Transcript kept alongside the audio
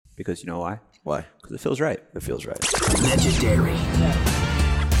Because you know why? Why? Because it feels right. It feels right. Legendary.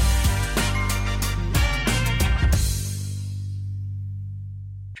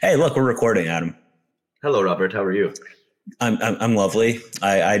 Hey, look, we're recording, Adam. Hello, Robert. How are you? I'm lovely.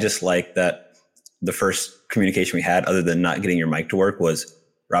 I just like that the first communication we had, other than not getting your mic to work, was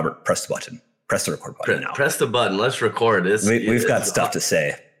Robert, press the button. Press the record button now. Press the button. Let's record this. We've got stuff to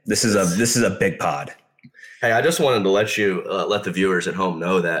say. This is a big pod. Hey, I just wanted to let you let the viewers at home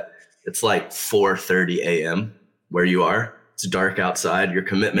know that it's like 4:30 a.m. where you are. It's dark outside. Your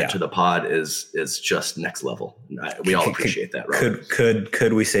commitment to the pod is just next level. We all appreciate that, Robert.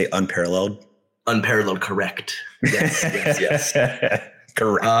 Could we say unparalleled? Unparalleled, correct. Yes.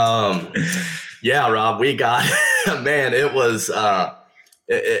 Correct. Yeah, Rob, we got man. It was a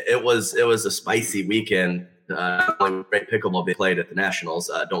spicy weekend. Great pickleball being played at the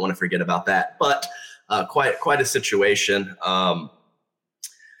Nationals. Don't want to forget about that. But quite a situation. So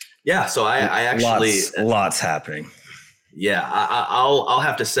I actually lots happening. Yeah, I'll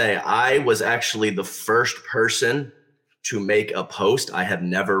have to say I was actually the first person to make a post. I have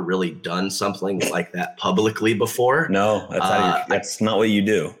never really done something like that publicly before. No, that's not what you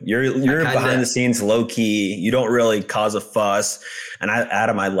do. You're behind the scenes, low key. You don't really cause a fuss. And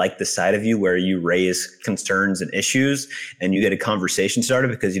Adam, I like the side of you where you raise concerns and issues and you get a conversation started,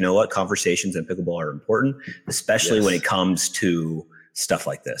 because you know what? Conversations in pickleball are important, especially when it comes to stuff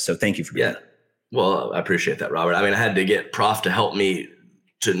like this. So thank you for doing that. Well, I appreciate that, Robert. I mean, I had to get Prof to help me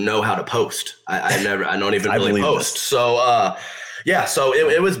to know how to post. I don't even really post. This. So, so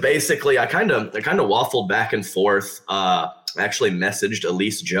it was basically, I kind of waffled back and forth. I actually messaged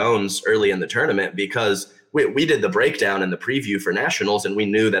Elise Jones early in the tournament because we did the breakdown and the preview for Nationals, and we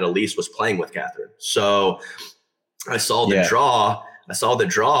knew that Elise was playing with Catherine. So I saw the draw.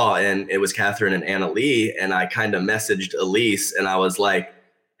 And it was Catherine and Anna Lee. And I kind of messaged Elise and I was like,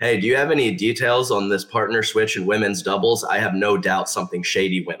 hey, do you have any details on this partner switch in women's doubles? I have no doubt something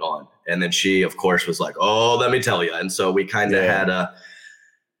shady went on. And then she, of course, was like, oh, let me tell you. And so we kind of had a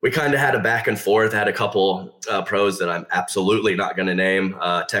back and forth. Had a couple pros that I'm absolutely not going to name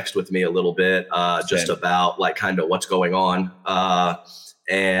text with me a little bit just about like kind of what's going on.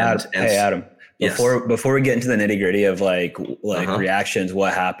 Hey, Adam. Before we get into the nitty gritty of like reactions,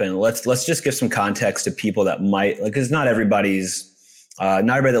 what happened, let's just give some context to people that might, like, because not everybody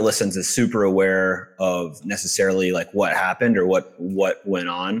that listens is super aware of necessarily like what happened or what went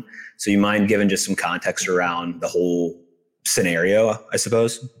on. So you mind giving just some context around the whole scenario, I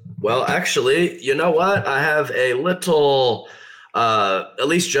suppose? Well, actually, you know what? I have a little,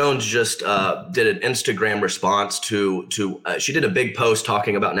 Elise Jones just did an Instagram response to she did a big post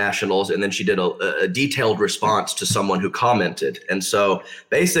talking about Nationals, and then she did a detailed response to someone who commented. And so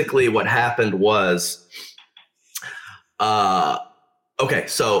basically what happened was,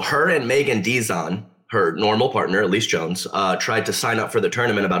 so her and Megan Dizon, her normal partner, Elise Jones, tried to sign up for the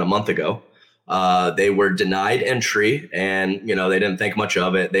tournament about a month ago. They were denied entry, and they didn't think much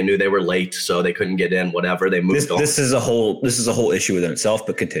of it. They knew they were late, so they couldn't get in. Whatever, they moved on. This is a whole issue within itself,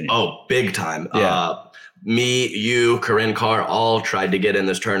 but continue. Oh, big time. Yeah. Me, you, Corinne Carr, all tried to get in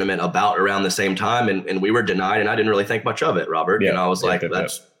this tournament about around the same time, and we were denied. And I didn't really think much of it, Robert. Yeah. I was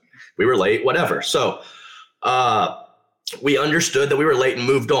we were late, whatever. So, we understood that we were late and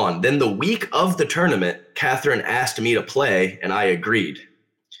moved on. Then the week of the tournament, Catherine asked me to play, and I agreed.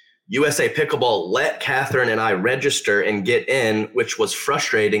 USA Pickleball let Catherine and I register and get in, which was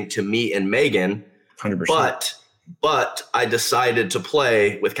frustrating to me and Megan. 100%. But I decided to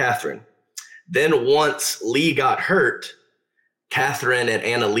play with Catherine. Then once Lee got hurt, Catherine and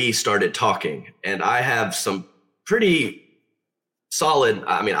Anna Lee started talking. And I have some pretty solid,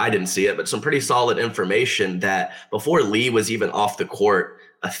 I mean, I didn't see it, but some pretty solid information that before Lee was even off the court,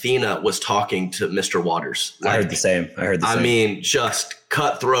 Athena was talking to Mr. Waters. I heard the same. I mean, just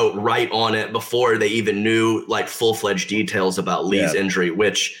cutthroat right on it before they even knew like full-fledged details about Lee's injury,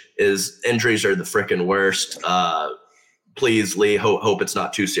 which is injuries are the freaking worst. Please, Lee, hope it's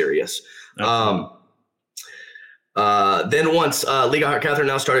not too serious. Then once Lee got hurt, Catherine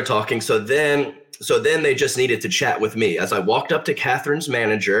now started talking. So then they just needed to chat with me. As I walked up to Catherine's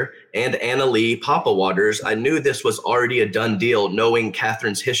manager and Anna Lee, Papa Waters, I knew this was already a done deal, knowing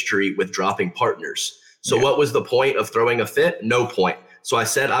Catherine's history with dropping partners. So what was the point of throwing a fit? No point. So I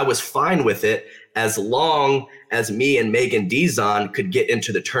said I was fine with it as long as me and Megan Dizon could get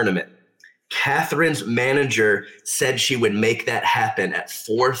into the tournament. Catherine's manager said she would make that happen at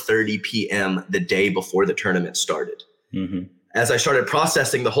 4:30 p.m. the day before the tournament started. Mm-hmm. As I started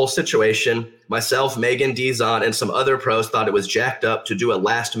processing the whole situation, myself, Megan Dizon, and some other pros thought it was jacked up to do a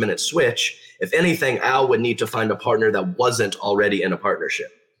last-minute switch. If anything, Al would need to find a partner that wasn't already in a partnership.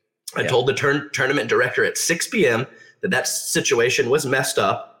 I told the tournament director at 6 p.m. that situation was messed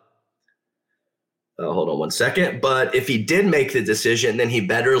up. Hold on one second. But if he did make the decision, then he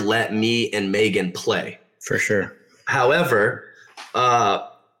better let me and Megan play. For sure. However,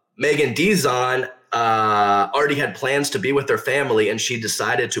 Megan Dizon already had plans to be with her family, and she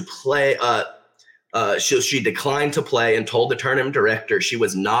decided to play. She declined to play and told the tournament director she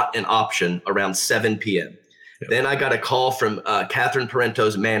was not an option around 7 p.m. Yep. Then I got a call from Catherine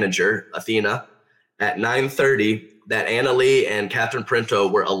Parento's manager, Athena, at 9:30 that Anna Lee and Catherine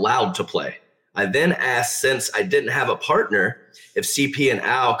Parento were allowed to play. I then asked, since I didn't have a partner, if CP and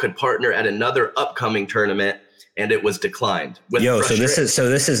Al could partner at another upcoming tournament, and it was declined. So this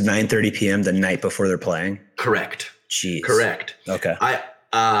is 9:30 p.m. the night before they're playing? Correct. Jeez. Correct. Okay.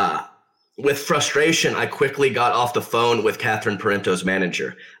 With frustration, I quickly got off the phone with Catherine Parento's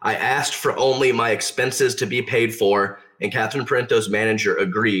manager. I asked for only my expenses to be paid for, and Catherine Parento's manager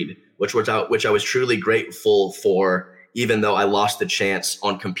agreed, which I was truly grateful for, even though I lost the chance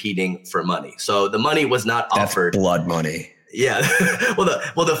on competing for money. So the money was not offered. That's blood money. Yeah.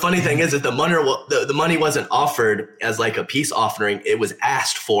 well, the funny thing is that the money wasn't offered as like a peace offering. It was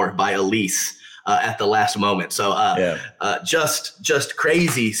asked for by Elise at the last moment. So just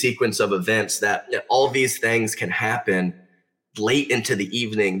crazy sequence of events that all these things can happen late into the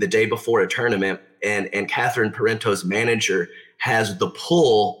evening, the day before a tournament, and Catherine Parento's manager has the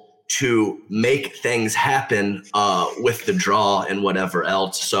pull to make things happen with the draw and whatever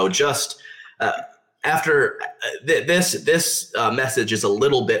else. So just after this message is a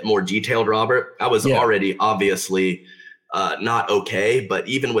little bit more detailed, Robert. I was already obviously not okay, but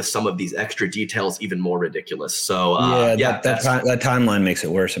even with some of these extra details, even more ridiculous. So that timeline makes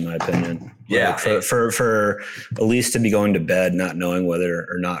it worse, in my opinion. Yeah, like for Elise to be going to bed not knowing whether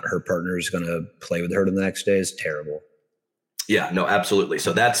or not her partner is going to play with her the next day is terrible. Yeah, no, absolutely.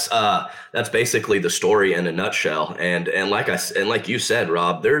 So that's basically the story in a nutshell. And like you said,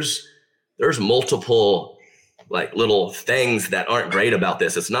 Rob, there's multiple like little things that aren't great about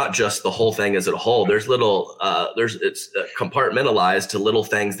this. It's not just the whole thing as a whole. There's little it's compartmentalized to little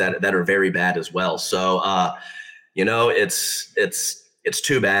things that are very bad as well. So it's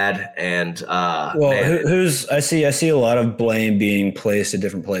too bad. And I see a lot of blame being placed at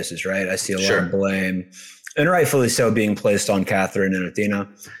different places, right? I see a lot of blame, and rightfully so, being placed on Catherine and Athena.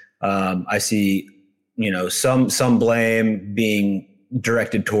 I see, some blame being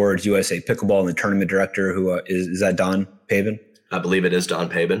directed towards USA Pickleball and the tournament director, who is that Don Pabin? I believe it is Don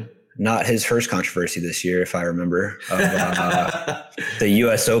Pabin. Not his first controversy this year, if I remember, of the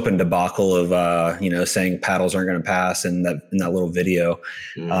U.S. Open debacle of saying paddles aren't going to pass in that little video.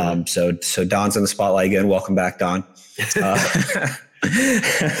 Mm-hmm. So Don's in the spotlight again. Welcome back, Don.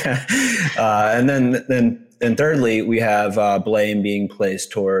 And thirdly, we have blame being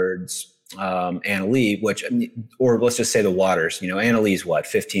placed towards Anna Lee, or let's just say the Waters. Anna Lee's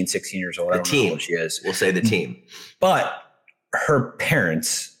 15, 16 years old. I don't know what she is. We'll say the team. But her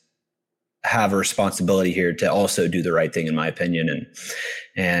parents have a responsibility here to also do the right thing, in my opinion.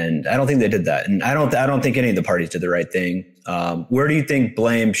 And I don't think they did that. And I don't think any of the parties did the right thing. Where do you think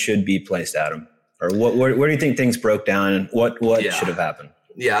blame should be placed, Adam? Or where do you think things broke down, and what should have happened?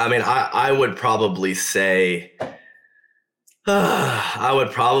 Yeah, I mean, I would probably say, I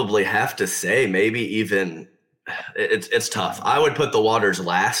would probably have to say maybe even it's tough. I would put the Waters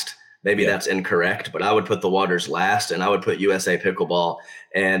last. Maybe that's incorrect, but I would put the Waters last, and I would put USA Pickleball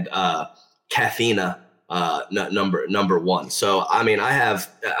and Kathina number one. So,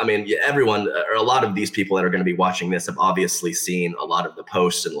 everyone, or a lot of these people that are going to be watching this have obviously seen a lot of the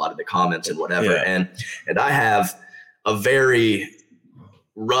posts and a lot of the comments and whatever. Yeah. And I have a very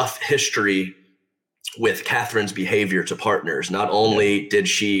rough history with Catherine's behavior to partners. Not only did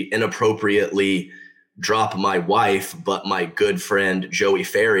she inappropriately drop my wife, but my good friend Joey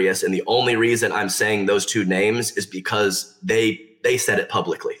Farias. And the only reason I'm saying those two names is because they said it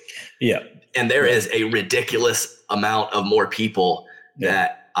publicly. Yeah. And there is a ridiculous amount of more people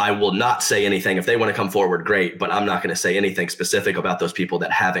that I will not say anything. If they want to come forward, great, but I'm not going to say anything specific about those people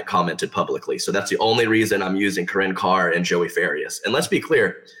that haven't commented publicly. So that's the only reason I'm using Corinne Carr and Joey Farias. And let's be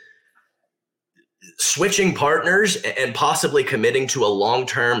clear, switching partners and possibly committing to a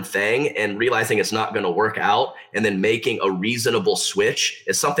long-term thing and realizing it's not going to work out and then making a reasonable switch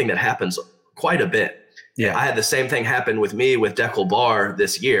is something that happens quite a bit. Yeah. I had the same thing happen with me with Deckel Bar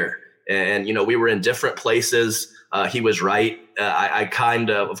this year. And, we were in different places. He was right. I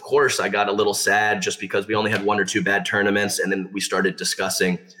of course, I got a little sad just because we only had one or two bad tournaments. And then we started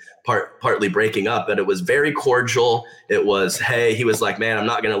discussing partly breaking up, but it was very cordial. It was, hey, he was like, man, I'm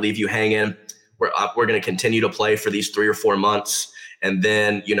not going to leave you hanging. We're going to continue to play for these 3 or 4 months. And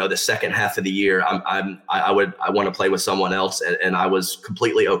then, the second half of the year, I want to play with someone else. And I was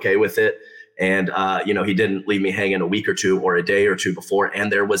completely okay with it. And, he didn't leave me hanging a week or two or a day or two before.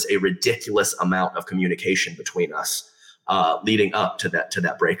 And there was a ridiculous amount of communication between us leading up to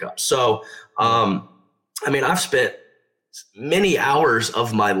that breakup. So, I've spent many hours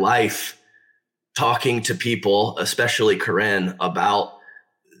of my life talking to people, especially Corinne, about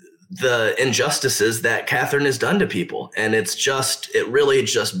the injustices that Catherine has done to people. And it really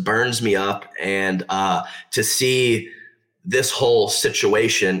just burns me up. And to see this whole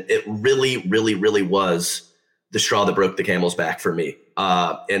situation, it really, really, really was the straw that broke the camel's back for me.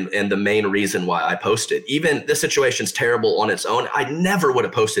 And the main reason why I posted. Even this situation's terrible on its own. I never would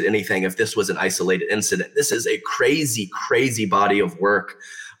have posted anything if this was an isolated incident. This is a crazy, crazy body of work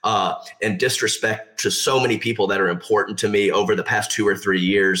and disrespect to so many people that are important to me over the past 2 or 3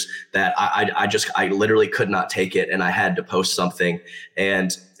 years that I literally could not take it. And I had to post something.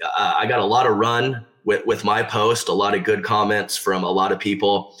 And I got a lot of run with my post, a lot of good comments from a lot of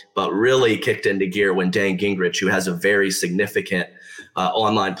people, but really kicked into gear when Dan Gingrich, who has a very significant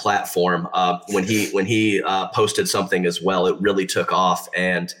online platform, when he posted something as well, it really took off.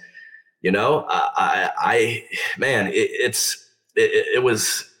 And, it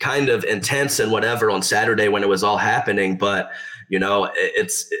was kind of intense and whatever on Saturday when it was all happening, but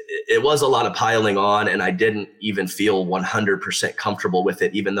it was a lot of piling on, and I didn't even feel 100% comfortable with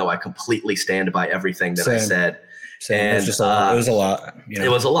it, even though I completely stand by everything that I said. Same. And it was a lot. It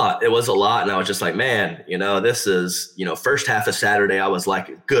was a lot. And I was just like, man, this is, first half of Saturday, I was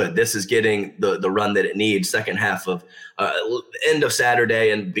like, good, this is getting the run that it needs. Second half of end of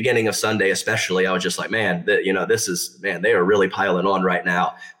Saturday and beginning of Sunday, especially, I was just like, man, they are really piling on right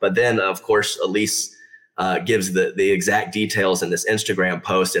now. But then, of course, Elise gives the exact details in this Instagram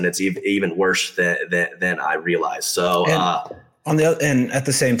post, and it's even worse than I realized. So, and at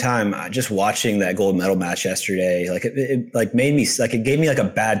the same time, just watching that gold medal match yesterday, it made me it gave me like a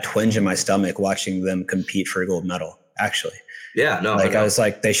bad twinge in my stomach watching them compete for a gold medal. Actually, yeah, no, I was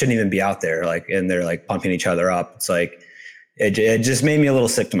like, they shouldn't even be out there, and they're pumping each other up. It's like it just made me a little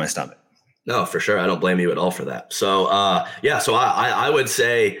sick to my stomach. No, for sure, I don't blame you at all for that. So, so I would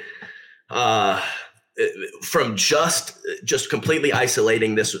say, from just completely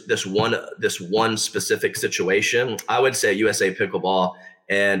isolating this one specific situation, I would say USA Pickleball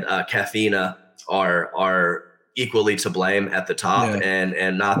and Kathina are equally to blame at the top,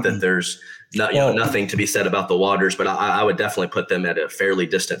 and not that there's nothing to be said about the Waters, but I would definitely put them at a fairly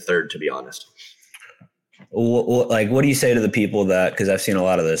distant third, to be honest. What do you say to the people that, because I've seen a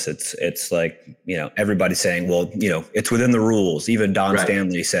lot of this, it's like, everybody's saying, well, it's within the rules. Even Don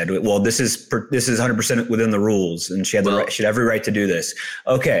Stanley said, well, this is 100% within the rules, and she had every right to do this.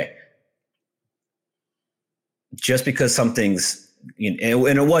 Okay. Just because something's, and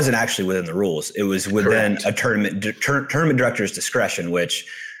it wasn't actually within the rules, it was within a tournament director's discretion, which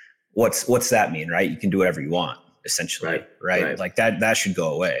what's that mean, right? You can do whatever you want, essentially, right? Like that should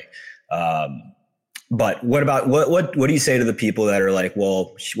go away. But what about what do you say to the people that are like,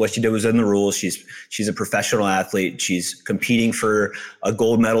 well, what she did was in the rules. She's a professional athlete. She's competing for a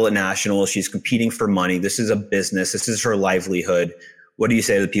gold medal at nationals. She's competing for money. This is a business. This is her livelihood. What do you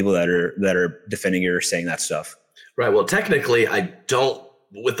say to the people that are defending her or saying that stuff? Right. Well, technically,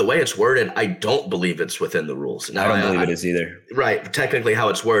 with the way it's worded, I don't believe it's within the rules. Now, I don't believe it is either. Right. Technically, how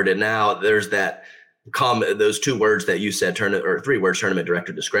it's worded now, there's that those 2 words that you said, 3 words, tournament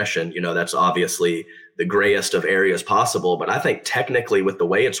director discretion. That's obviously the grayest of areas possible. But I think technically, with the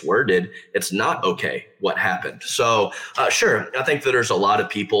way it's worded, it's not okay what happened. So sure, I think that there's a lot of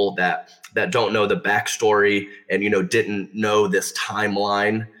people that don't know the backstory and didn't know this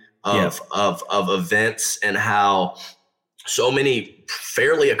timeline of events, and how so many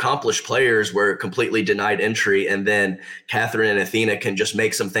fairly accomplished players were completely denied entry, and then Catherine and Athena can just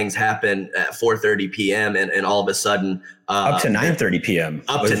make some things happen at 4:30 p.m. and all of a sudden up to 9:30 p.m.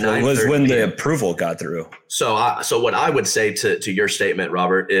 was when the approval got through. So what I would say to your statement,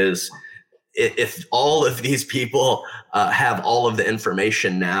 Robert, is if all of these people have all of the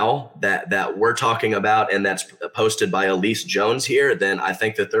information now that we're talking about and that's posted by Elise Jones here, then I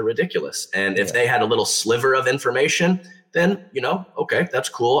think that they're ridiculous. And if they had a little sliver of information, then, okay, that's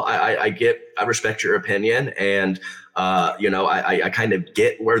cool. I respect your opinion, and I kind of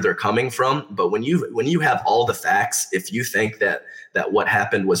get where they're coming from. But when you have all the facts, if you think that what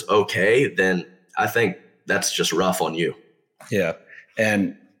happened was okay, then I think that's just rough on you. Yeah.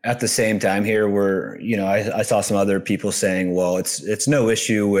 And at the same time here, I saw some other people saying, well, it's no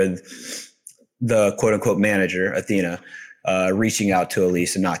issue with the quote unquote manager, Athena, reaching out to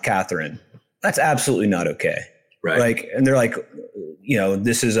Elise and not Catherine. That's absolutely not okay. Right. Like, and they're like,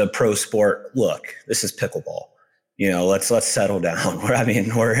 this is a pro sport. Look, this is pickleball. Let's settle down.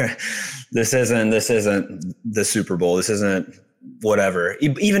 This isn't the Super Bowl. This isn't whatever.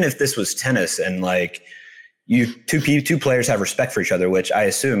 Even if this was tennis and like two players have respect for each other, which I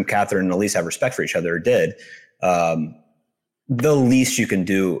assume Catherine and Elise have respect for each other or did. The least you can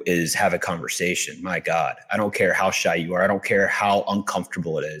do is have a conversation. My God, I don't care how shy you are. I don't care how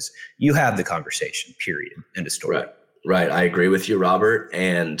uncomfortable it is. You have the conversation, period. End of story. Right. I agree with you, Robert.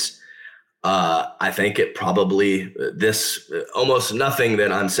 And I think it probably, this almost nothing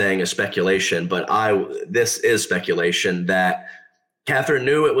that I'm saying is speculation, but this is speculation that Catherine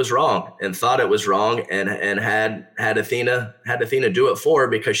knew it was wrong and thought it was wrong and had Athena do it for her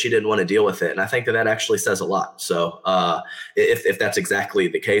because she didn't want to deal with it. And I think that actually says a lot. So if that's exactly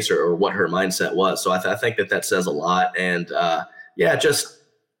the case or what her mindset was. So I think that says a lot. And it's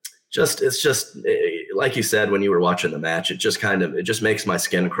just like you said, when you were watching the match, it just makes my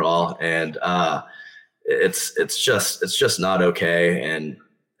skin crawl. And it's just not okay. And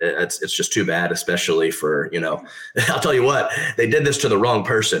it's just too bad, especially for, I'll tell you what, they did this to the wrong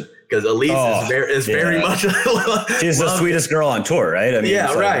person because Elise is very much. She's the sweetest girl on tour, right? I mean,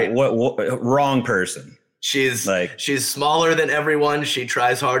 right. What wrong person? She's smaller than everyone. She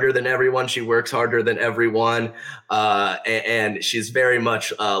tries harder than everyone. She works harder than everyone. And she's very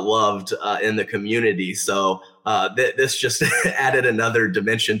much loved in the community. So this just added another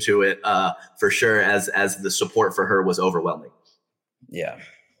dimension to it for sure as the support for her was overwhelming. Yeah.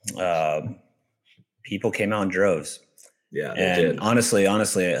 People came out in droves. Yeah. And honestly,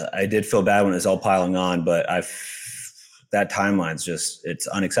 I did feel bad when it was all piling on, but that timeline's it's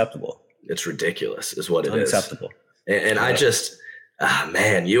unacceptable. It's ridiculous is what it is. Unacceptable. And I just,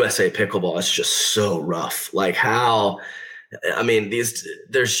 USA pickleball is just so rough. Like how, I mean, there's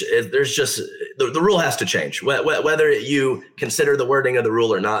just, the rule has to change. Whether you consider the wording of the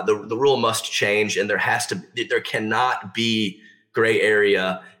rule or not, the rule must change, and there cannot be gray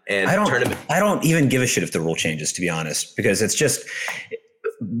area and tournament. I don't even give a shit if the rule changes, to be honest, because it's just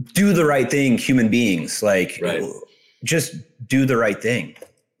do the right thing, human beings. Like, just do the right thing.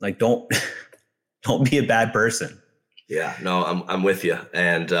 Like, don't be a bad person. Yeah, no, I'm with you.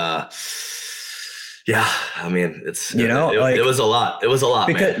 And I mean, it was a lot. It was a lot,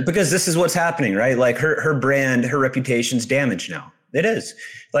 because this is what's happening, right? Like her brand, her reputation's damaged now. It is.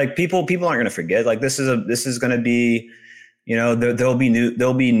 Like people aren't going to forget. Like this is going to be, there'll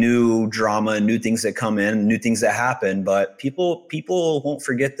be new drama, new things that come in, new things that happen, but people won't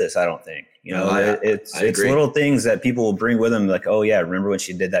forget this. I don't think. It's little things that people will bring with them. Like, oh yeah, remember when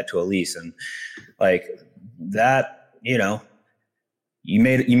she did that to Elise, and like that. You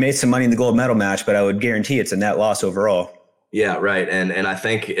made some money in the gold medal match, but I would guarantee it's a net loss overall. Yeah, right. And I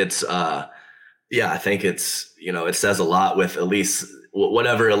think it's it says a lot with Elise,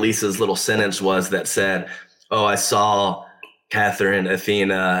 whatever Elise's little sentence was that said, "Oh, I saw Catherine,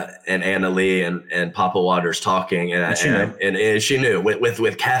 Athena, and Anna Lee and Papa Waters talking," and she knew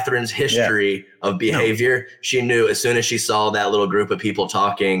with Catherine's history of behavior, she knew as soon as she saw that little group of people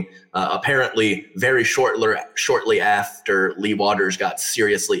talking. Apparently, very shortly after Lee Waters got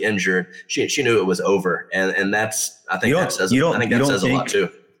seriously injured, she knew it was over, and that's that says a lot too.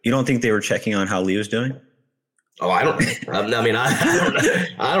 You don't think they were checking on how Lee was doing? Oh, I don't know. I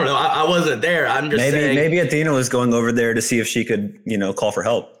don't know. I wasn't there. I'm just saying. Maybe Athena was going over there to see if she could, call for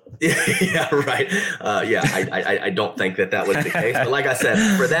help. Yeah, right. I don't think that was the case. But like I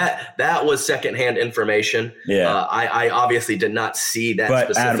said, for that was secondhand information. Yeah. I obviously did not see that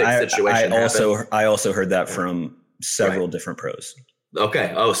specific situation happen. I also heard that from several different pros.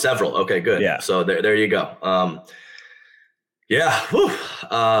 Okay. Oh, several. Okay, good. Yeah. So there you go. Yeah. Whew.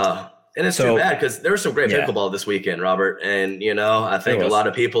 And it's too bad because there was some great pickleball this weekend, Robert. And, I think a lot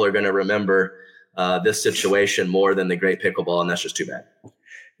of people are going to remember this situation more than the great pickleball, and that's just too bad.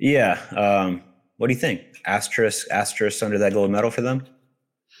 Yeah. What do you think? Asterisk under that gold medal for them?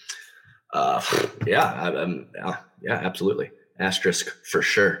 Yeah, absolutely. Asterisk for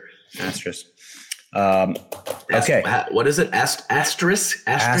sure. Asterisk. Okay. What is it? Asterisk?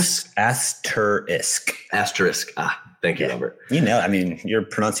 Asterisk. Asterisk. Thank you, Robert. Your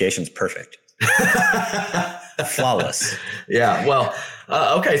pronunciation's perfect. Flawless. Yeah. Well,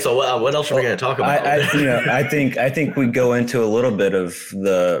 okay. So what else are we going to talk about? I think we go into a little bit of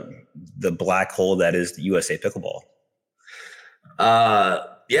the black hole that is the USA pickleball.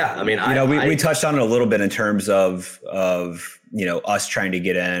 Yeah. We touched on it a little bit in terms of us trying to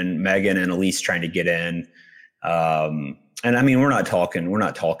get in, Megan and Elise trying to get in. And we're not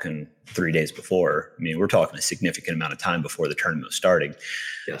talking 3 days before. We're talking a significant amount of time before the tournament was starting.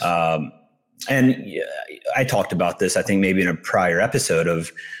 Yes. And I talked about this, I think maybe in a prior episode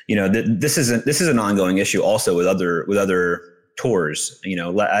of, this is an ongoing issue also with other tours.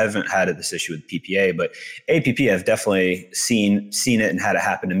 I haven't had this issue with PPA, but APP, I've definitely seen it and had it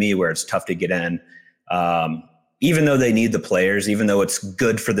happen to me where it's tough to get in. Even though they need the players, even though it's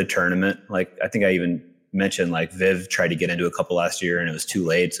good for the tournament. Like, I think I even mentioned, like, Viv tried to get into a couple last year and it was too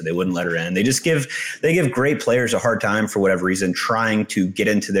late, so they wouldn't let her in. They give great players a hard time for whatever reason, trying to get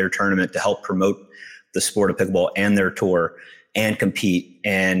into their tournament to help promote the sport of pickleball and their tour and compete.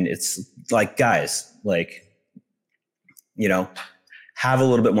 And it's like, guys, like, have a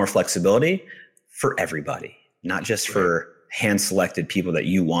little bit more flexibility for everybody, not just for hand-selected people that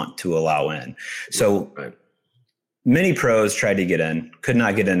you want to allow in. So many pros tried to get in, could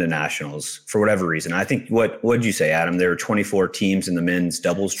not get into nationals for whatever reason. I think, what did you say, Adam? There were 24 teams in the men's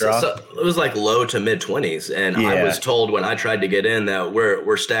doubles draw. So it was like low to mid 20s. And I was told when I tried to get in that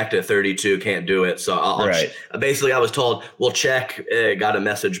we're stacked at 32, can't do it. So basically I was told, we'll check, got a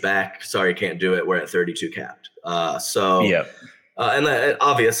message back. Sorry, can't do it. We're at 32 capped. And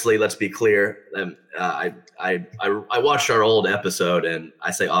obviously, let's be clear. I watched our old episode, and I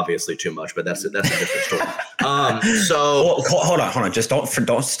say obviously too much, but that's a different story. Hold on. Just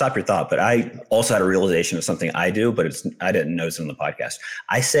don't stop your thought. But I also had a realization of something I do, but I didn't notice it on the podcast.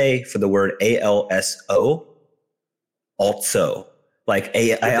 I say for the word ALSO, also, like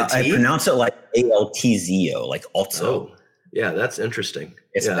I pronounce it like ALTZO, like also. Oh, yeah, that's interesting.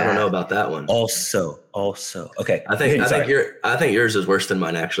 I don't know about that one. Also. Okay. I think yours is worse than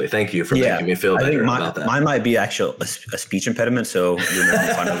mine, actually. Thank you for making me feel better about that. Mine might be actually a speech impediment, so you're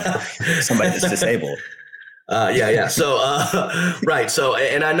making fun of somebody that's disabled. So, right. So,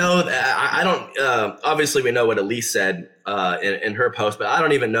 and I know I don't. Obviously, we know what Elise said in her post, but I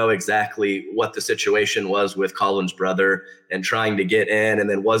don't even know exactly what the situation was with Colin's brother and trying to get in, and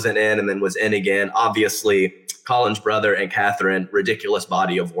then wasn't in, and then was in again. Obviously, Colin's brother and Catherine, ridiculous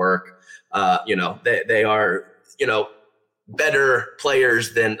body of work. They are, better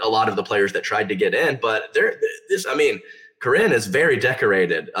players than a lot of the players that tried to get in, but Corinne is very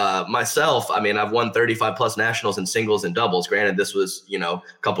decorated. Myself, I've won 35 plus nationals in singles and doubles. Granted, this was, a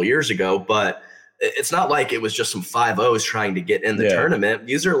couple years ago, but it's not like it was just some 5-0s trying to get in the tournament.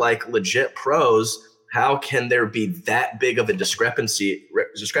 These are like legit pros. How can there be that big of a discrepancy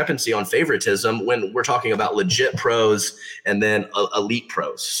on favoritism when we're talking about legit pros and then elite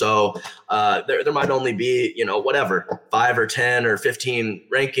pros? So there might only be, 5 or 10 or 15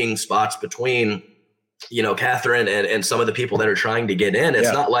 ranking spots between, Catherine and some of the people that are trying to get in.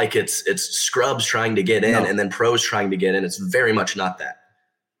 It's not like it's scrubs trying to get in and then pros trying to get in. It's very much not that.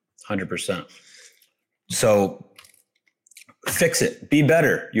 100%. So fix it. Be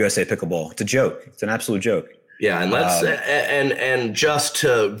better, USA Pickleball. It's a joke. It's an absolute joke. Yeah, and let's and just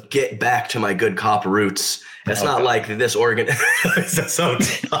to get back to my good cop roots, it's not like this it's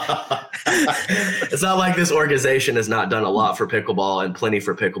not like this organization has not done a lot for pickleball and plenty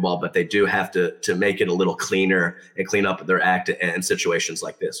for pickleball, but they do have to make it a little cleaner and clean up their act in situations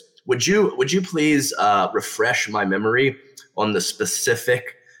like this. Would you please refresh my memory on the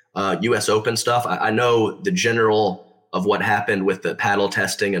specific US Open stuff? I know the general of what happened with the paddle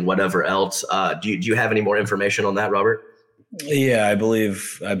testing and whatever else. Do you have any more information on that, Robert? Yeah, I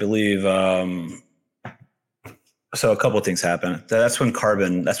believe. So a couple of things happened. That's when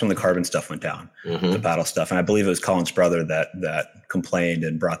the carbon stuff went down, the paddle stuff. And I believe it was Colin's brother that complained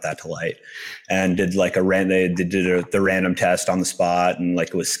and brought that to light and did like the random test on the spot. And like,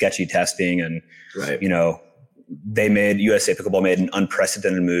 it was sketchy testing. And, USA Pickleball made an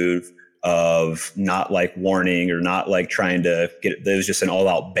unprecedented move of not like warning or not like trying to there was just an all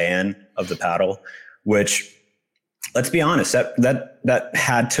out ban of the paddle, which, let's be honest, that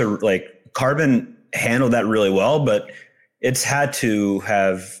had to, like, carbon handled that really well, but it's had to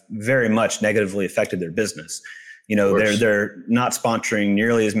have very much negatively affected their business. They're not sponsoring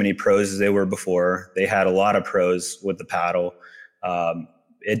nearly as many pros as they were before. They had a lot of pros with the paddle.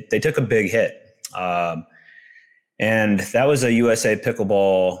 They took a big hit. And that was a USA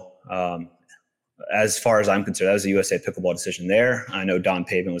Pickleball, as far as I'm concerned, that was a USA Pickleball decision there. I know Don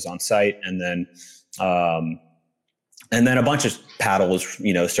Pavin was on site, and then a bunch of paddles,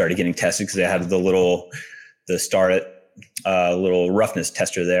 started getting tested because they had the little roughness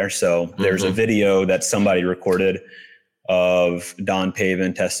tester there. So there's a video that somebody recorded of Don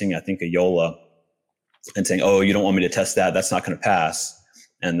Pavin testing, I think, a Yola, and saying, "Oh, you don't want me to test that? That's not going to pass."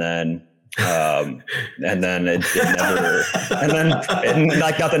 And then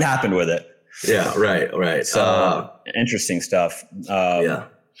like nothing happened with it. Yeah. Right. So interesting stuff.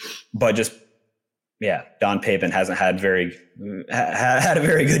 But just Don Payton hasn't had a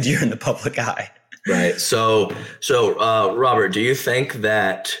very good year in the public eye. Right. So Robert, do you think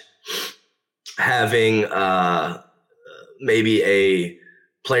that having maybe a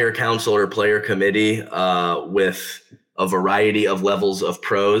player council or player committee with a variety of levels of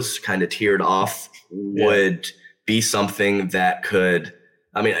pros kind of tiered off would be something that could,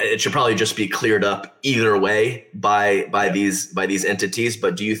 I mean, it should probably just be cleared up either way by these entities,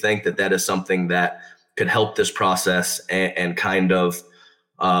 but do you think that is something that could help this process and kind of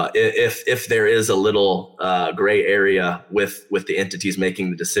if there is a little gray area with the entities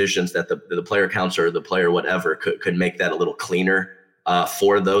making the decisions, that the player council or the player whatever could make that a little cleaner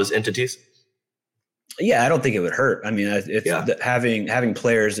for those entities? Yeah, I don't think it would hurt. I mean, having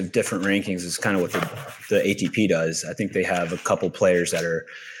players of different rankings is kind of what the ATP does. I think they have a couple players that are,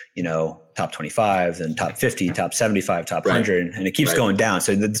 top 25, then top 50, top 75, top 100, and it keeps going down.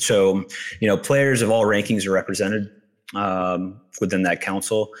 So players of all rankings are represented within that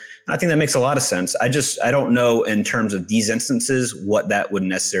council. And I think that makes a lot of sense. I don't know in terms of these instances what that would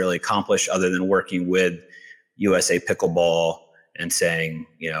necessarily accomplish other than working with USA Pickleball and saying,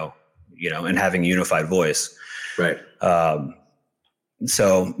 and having a unified voice. Right.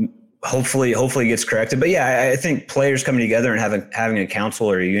 So hopefully it gets corrected. But yeah, I think players coming together and having a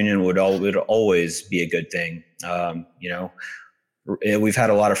council or a union would always be a good thing. We've had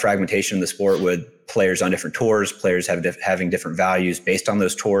a lot of fragmentation in the sport with players on different tours, players having different values based on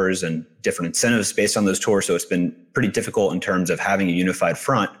those tours and different incentives based on those tours. So it's been pretty difficult in terms of having a unified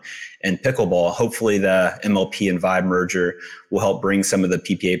front. And pickleball, hopefully the MLP and Vibe merger will help bring some of the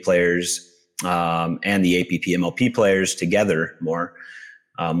PPA players and the APP MLP players together more.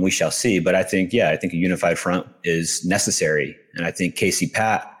 We shall see. But I think a unified front is necessary. And I think Casey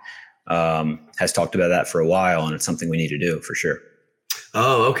Pat has talked about that for a while, and it's something we need to do for sure.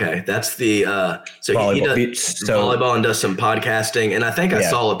 Oh, okay. That's the so volleyball. He does volleyball and does some podcasting, and I think I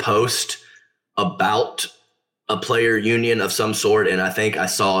saw a post about a player union of some sort, and I think I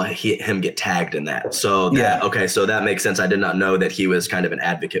saw him get tagged in that. So okay, so that makes sense. I did not know that he was kind of an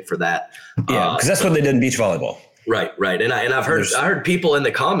advocate for that. Yeah, because that's what they did in beach volleyball. Right. And I heard people in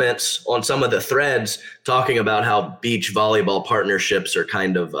the comments on some of the threads talking about how beach volleyball partnerships are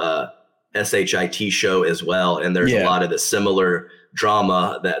kind of SHIT show as well, and there's a lot of the similar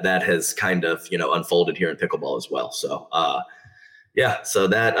drama that has kind of unfolded here in pickleball as well. So so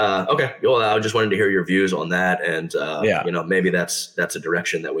that okay. Well, I just wanted to hear your views on that, and maybe that's a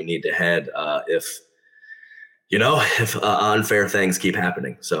direction that we need to head if unfair things keep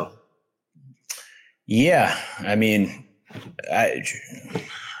happening. So I mean, I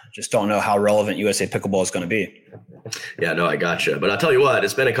just don't know how relevant USA Pickleball is going to be. Yeah, no, I gotcha. But I'll tell you what,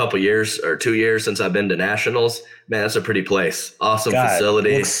 it's been a couple years or 2 years since I've been to nationals. Man, that's a pretty place. Awesome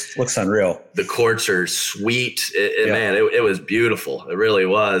facility. Looks unreal. The courts are sweet. Man, it was beautiful. It really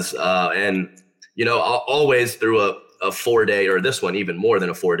was. And, always through a 4-day, or this one even more than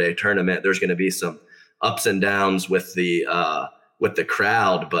a 4-day tournament, there's going to be some ups and downs with the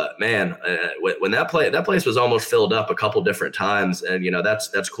crowd. But man, when that place was almost filled up a couple different times, and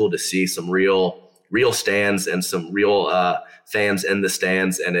that's cool to see some real stands and some real fans in the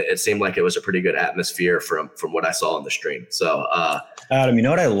stands, and it seemed like it was a pretty good atmosphere from what I saw on the stream. So Adam, you know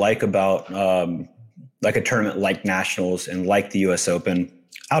what I like about like a tournament like nationals and like the US Open,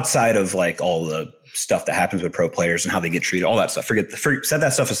 outside of like all the stuff that happens with pro players and how they get treated, all that stuff, set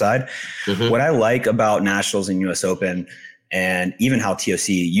that stuff aside. Mm-hmm. What I like about nationals and US Open, and even how TOC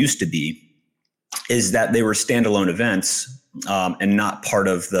used to be, is that they were standalone events and not part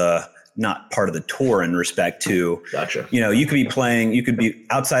of the tour in respect to, gotcha. You could be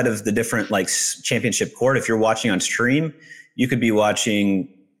outside of the different like championship court. If you're watching on stream, you could be watching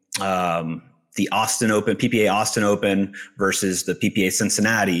the Austin Open, PPA Austin Open versus the PPA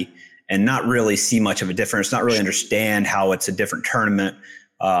Cincinnati, and not really see much of a difference, not really understand how it's a different tournament.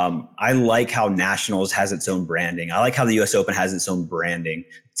 I like how nationals has its own branding. I like how the US Open has its own branding.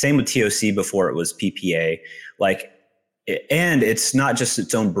 Same with TOC before it was PPA. And it's not just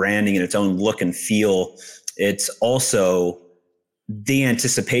its own branding and its own look and feel. It's also the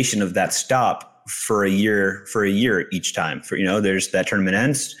anticipation of that stop for a year each time. There's that tournament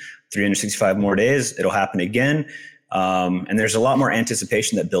ends, 365 more days, it'll happen again. And there's a lot more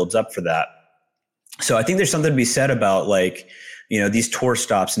anticipation that builds up for that. So I think there's something to be said about these tour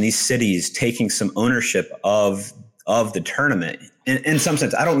stops and these cities taking some ownership of the tournament. In some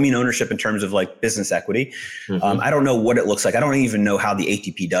sense, I don't mean ownership in terms of like business equity. Mm-hmm. I don't know what it looks like. I don't even know how the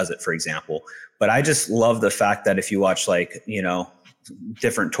ATP does it, for example. But I just love the fact that if you watch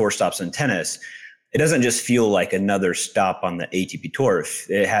different tour stops in tennis, it doesn't just feel like another stop on the ATP Tour.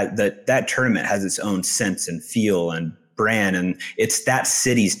 It has that tournament has its own sense and feel and brand, and it's that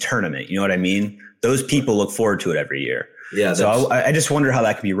city's tournament. You know what I mean? Those people look forward to it every year. Yeah. So I just wonder how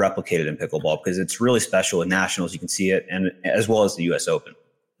that can be replicated in pickleball, because it's really special in nationals. You can see it, and as well as the U.S. Open.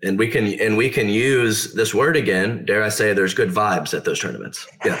 And we can use this word again. Dare I say, there's good vibes at those tournaments.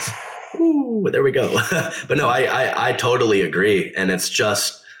 Yes. Ooh, there we go. But no, I totally agree. And it's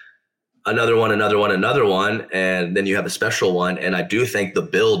just another one. And then you have a special one. And I do think the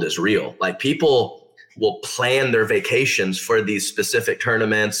build is real. Like, people will plan their vacations for these specific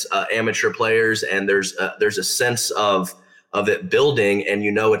tournaments, amateur players. And there's a sense of it building, and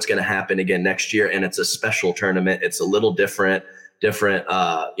it's going to happen again next year. And it's a special tournament. It's a little different,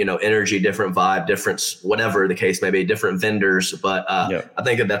 energy, different vibe, different, whatever the case may be, different vendors. But I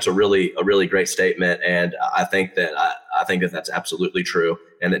think that's a really great statement. And I think that that's absolutely true.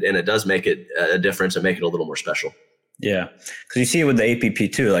 And it does make it a difference and make it a little more special. Yeah. Cause you see it with the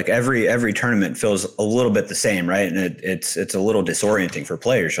APP too, like every tournament feels a little bit the same, right? And it's a little disorienting for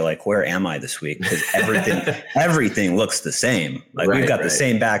players. You're like, where am I this week? Because everything looks the same. Like, we've got the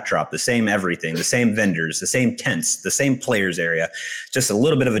same backdrop, the same everything, the same vendors, the same tents, the same players area, just a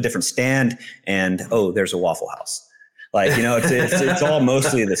little bit of a different stand. And, oh, there's a Waffle House. Like, it's all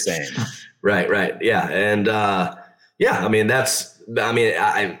mostly the same. Right. Yeah. And I mean,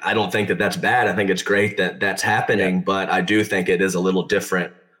 I don't think that that's bad. I think it's great that that's happening, but I do think it is a little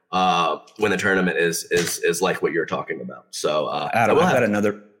different when the tournament is like what you're talking about. So Adam,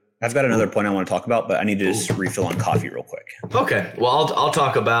 I've got another point I want to talk about, but I need to just refill on coffee real quick. Okay. Well, I'll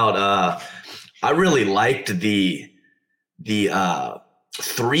talk about, I really liked the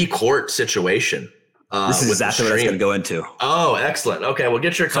 3-court situation. This is exactly what I was going to go into. Oh, excellent. Okay. Well,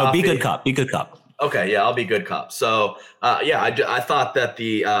 get your coffee. So be good cop. Okay, yeah, I'll be good cop. So, I thought that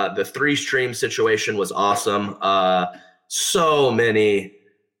the 3-stream situation was awesome. So many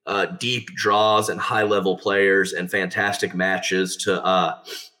deep draws and high-level players and fantastic matches to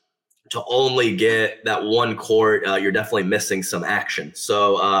only get that one court. You're definitely missing some action.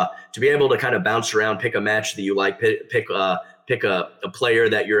 So to be able to kind of bounce around, pick a match that you like, pick a player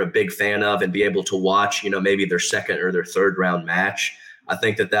that you're a big fan of, and be able to watch, maybe their second or their third round match. I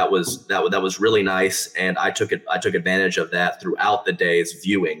think that was really nice, and I took advantage of that throughout the day's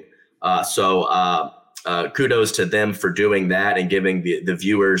viewing. So kudos to them for doing that and giving the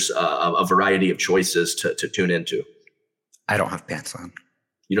viewers a variety of choices to tune into. I don't have pants on.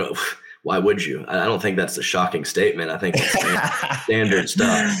 Why would you? I don't think that's a shocking statement. I think it's standard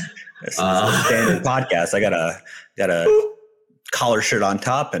stuff. This is a standard podcast. I got a collar shirt on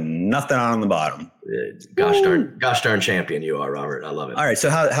top and nothing on the bottom. Gosh darn champion you are, Robert. I love it. All right. So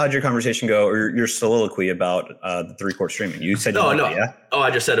how'd your conversation go, or your soliloquy about the 3-court streaming? You said no. Yeah. Oh,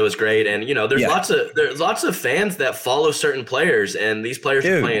 I just said it was great, and there's lots of fans that follow certain players, and these players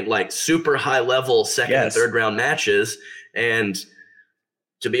are playing like super high level second and third round matches. And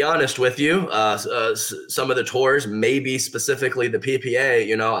to be honest with you, some of the tours, maybe specifically the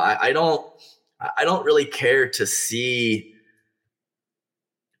PPA, I don't really care to see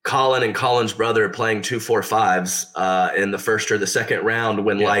Colin and Colin's brother playing 2-4-5s in the first or the second round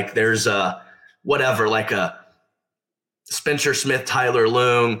when like there's a Spencer Smith, Tyler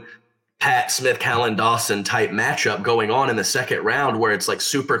Loong, Pat Smith, Callan Dawson type matchup going on in the second round where it's like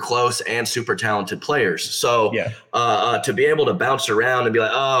super close and super talented players. So to be able to bounce around and be like,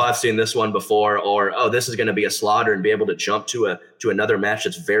 oh, I've seen this one before, or oh, this is going to be a slaughter, and be able to jump to another match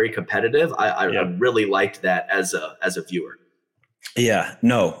that's very competitive. I really liked that as a viewer. Yeah,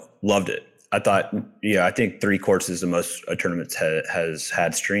 no, loved it. I thought, I think 3 courts is the most a tournament has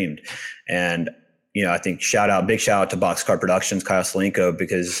had streamed. And, I think big shout out to Boxcar Productions, Kyle Salenko,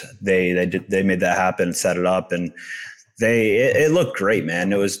 because they made that happen, set it up, and it looked great, man.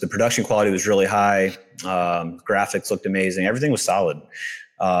 The production quality was really high. Graphics looked amazing. Everything was solid.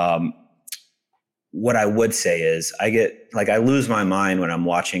 What I would say is I lose my mind when I'm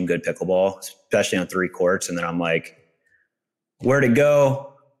watching good pickleball, especially on 3 courts. And then I'm like, where'd it go?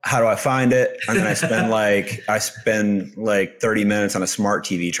 How do I find it? And then I spend like 30 minutes on a smart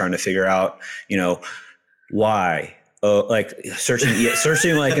TV trying to figure out, why. Like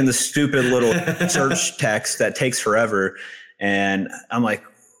searching like in the stupid little search text that takes forever. And I'm like,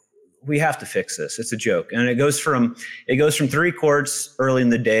 we have to fix this. It's a joke. And it goes from 3 courts early in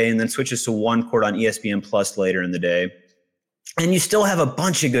the day and then switches to 1 court on ESPN Plus later in the day. And you still have a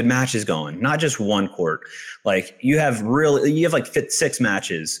bunch of good matches going, not just 1 court. Like you have like 6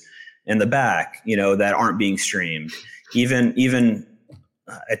 matches in the back, that aren't being streamed. Even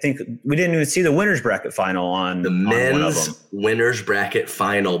I think we didn't even see the winners bracket final on the men's winners bracket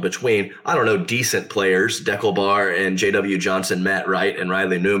final between, I don't know, decent players. Deckelbar and J.W. Johnson, Matt Wright, and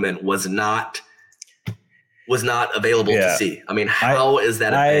Riley Newman was not available to see. I mean, how is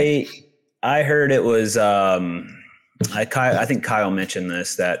that a thing? I heard it was I think Kyle mentioned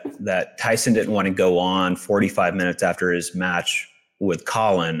this, that Tyson didn't want to go on 45 minutes after his match with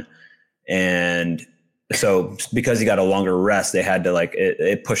Colin, and so because he got a longer rest, they had to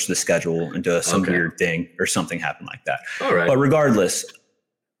it pushed the schedule into some weird thing, or something happened like that. All right. But regardless,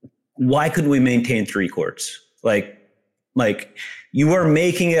 why couldn't we maintain 3 courts? Like you are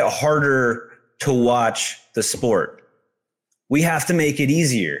making it harder to watch the sport. We have to make it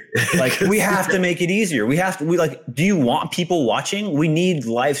easier. We have to make it easier. Do you want people watching? We need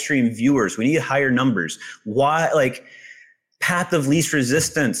live stream viewers. We need higher numbers. Why? Path of least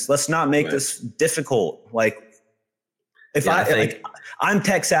resistance. Let's not make this difficult. I'm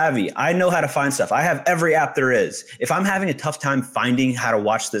tech savvy. I know how to find stuff. I have every app there is. If I'm having a tough time finding how to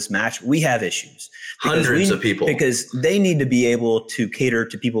watch this match, we have issues. Hundreds of people. Because they need to be able to cater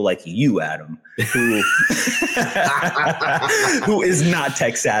to people like you, Adam, who who is not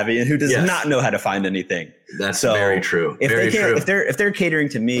tech savvy and who does not know how to find anything. That's very true. If they're catering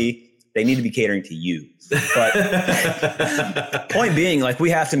to me, they need to be catering to you. But point being, we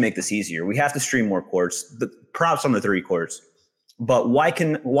have to make this easier. We have to stream more courts. The props on the 3 courts. But why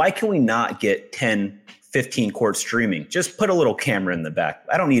can we not get 10, 15 courts streaming? Just put a little camera in the back.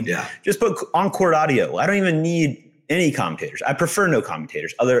 I don't need just put on court audio. I don't even need any commentators. I prefer no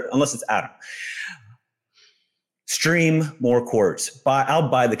commentators unless it's Adam. Stream more courts. I'll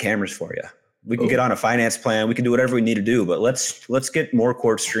buy the cameras for you. We can get on a finance plan. We can do whatever we need to do, but let's get more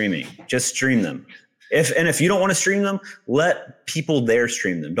courts streaming. Just stream them. If you don't want to stream them, let people there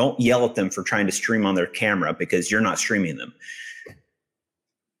stream them. Don't yell at them for trying to stream on their camera because you're not streaming them.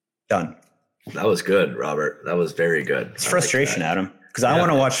 Done. That was good, Robert. That was very good. It's frustration, Adam, because I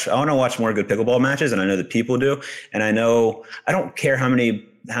want to watch more good pickleball matches, and I know that people do. And I don't care how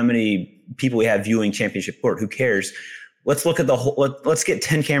many people we have viewing championship court. Who cares? Let's look at the whole. Let's get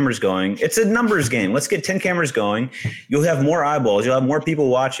 10 cameras going. It's a numbers game. Let's get 10 cameras going. You'll have more eyeballs. You'll have more people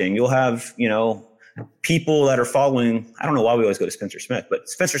watching. You'll have people that are following. I don't know why we always go to Spencer Smith, but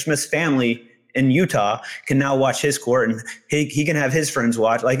Spencer Smith's family in Utah can now watch his court, and he can have his friends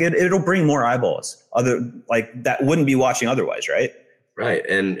watch. It'll bring more eyeballs that wouldn't be watching otherwise, right? Right.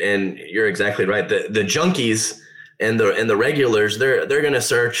 And you're exactly right. The junkies and the regulars, they're going to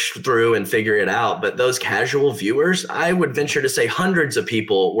search through and figure it out. But those casual viewers, I would venture to say hundreds of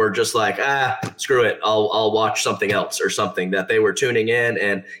people were just screw it. I'll watch something else, or something that they were tuning in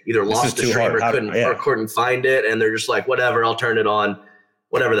and either lost the stream or couldn't find it. And they're just whatever, I'll turn it on,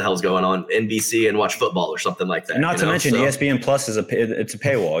 whatever the hell's going on, NBC, and watch football or something like that. Not to mention ESPN Plus it's a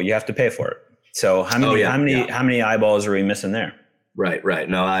paywall. You have to pay for it. So how many eyeballs are we missing there? Right.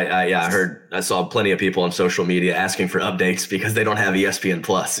 No, I saw plenty of people on social media asking for updates because they don't have ESPN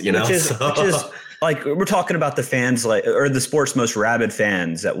Plus, Which is we're talking about the fans, or the sport's most rabid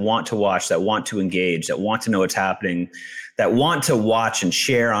fans that want to watch, that want to engage, that want to know what's happening, that want to watch and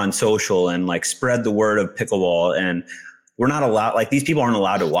share on social and spread the word of pickleball. And we're not allowed, these people aren't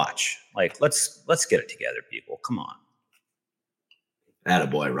allowed to watch. Let's get it together, people. Come on.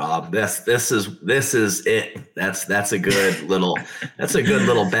 Attaboy, Rob. This is it. That's a good little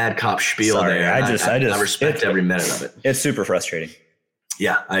bad cop spiel. Sorry, there. I respect every minute of it. It's super frustrating.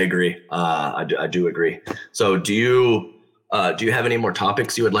 Yeah, I agree. I do agree. So do you have any more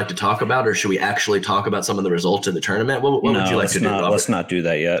topics you would like to talk about, or should we actually talk about some of the results of the tournament? What would you like to do, Robert? Let's not do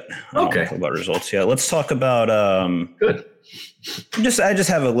that yet. Okay. Talk about results yet. Let's talk about good. I just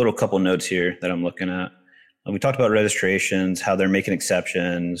have a little couple notes here that I'm looking at. We talked about registrations, how they're making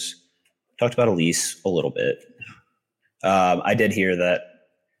exceptions. Talked about Elise a little bit. I did hear that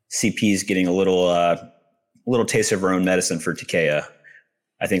CP is getting a little taste of her own medicine for Takea.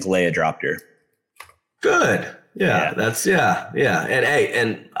 I think Leia dropped her. Good. Yeah. That's yeah. And hey,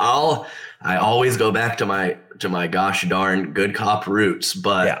 and I always go back to my gosh darn good cop roots,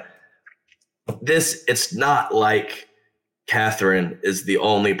 but it's not like Catherine is the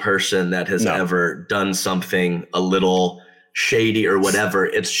only person that has ever done something a little shady or whatever.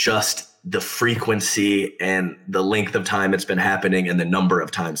 It's just the frequency and the length of time it's been happening and the number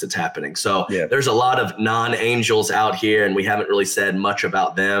of times it's happening. So there's a lot of non-angels out here, and we haven't really said much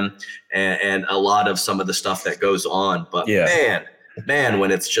about them and a lot of some of the stuff that goes on. But man,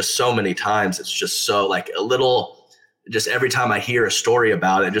 when it's just so many times, it's just so a little. Just every time I hear a story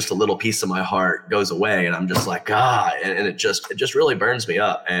about it, just a little piece of my heart goes away, and I'm just God, and it just really burns me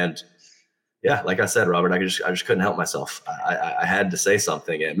up. And yeah, like I said, Robert, I just couldn't help myself. I had to say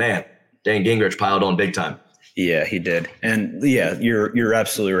something, and man, Dan Gingrich piled on big time. Yeah, he did. And yeah, you're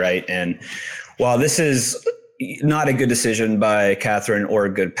absolutely right. And while this is not a good decision by Catherine or a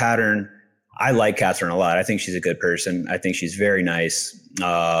good pattern, I like Catherine a lot. I think she's a good person. I think she's very nice.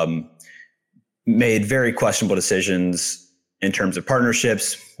 Made very questionable decisions in terms of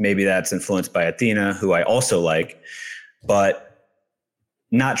partnerships. Maybe that's influenced by Athena, who I also like, but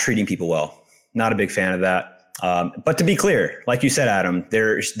not treating people well. Not a big fan of that. But to be clear, like you said, Adam,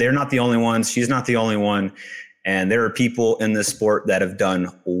 they're not the only ones. She's not the only one. And there are people in this sport that have done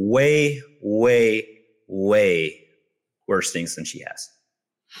way, way, way worse things than she has.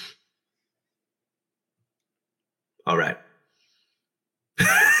 All right.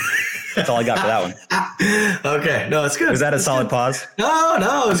 That's all I got for that one. Okay. No, it's good. Was that a solid pause?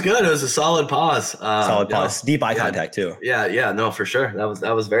 No, it was good. It was a solid pause. Solid pause. Deep eye contact too. Yeah. No, for sure.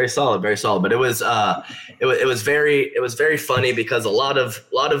 That was very solid, very solid. But it was very funny because a lot of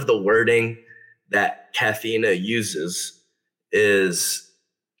the wording that Kathina uses is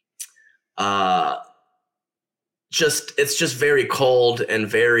it's just very cold and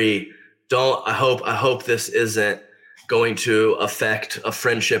very I hope this isn't going to affect a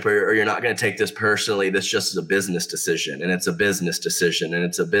friendship or you're not going to take this personally. This just is a business decision, and it's a business decision, and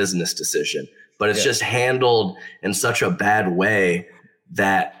it's a business decision. But it's just handled in such a bad way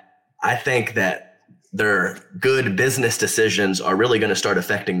that I think that their good business decisions are really going to start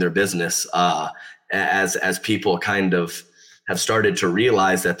affecting their business as people kind of have started to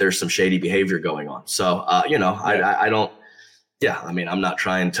realize that there's some shady behavior going on. So, I don't. Yeah, I mean, I'm not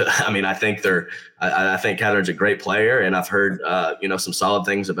trying to. I mean, I think I think Catherine's a great player, and I've heard some solid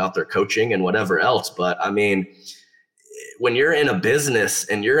things about their coaching and whatever else. But I mean, when you're in a business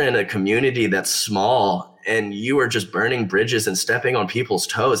and you're in a community that's small and you are just burning bridges and stepping on people's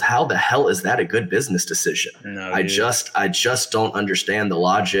toes, how the hell is that a good business decision? No, I just don't understand the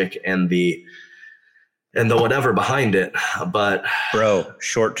logic and the whatever behind it. But bro,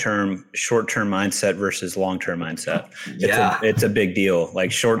 short-term mindset versus long-term mindset. It's a big deal.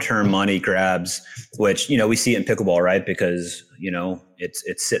 Like short-term money grabs, which, we see it in pickleball, right? Because,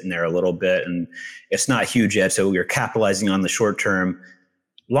 it's sitting there a little bit and it's not huge yet. So you're capitalizing on the short-term.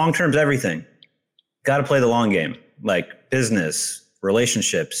 Long-term's everything. Got to play the long game, like business,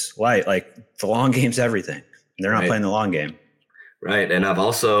 relationships, like the long game's everything. They're not playing the long game. Right. And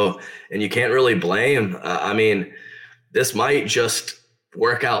and you can't really blame, I mean, this might just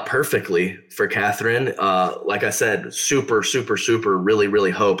work out perfectly for Catherine. Like I said, super, super, super, really,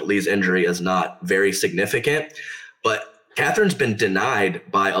 really hope Lee's injury is not very significant, but Catherine's been denied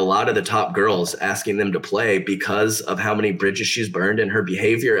by a lot of the top girls asking them to play because of how many bridges she's burned in her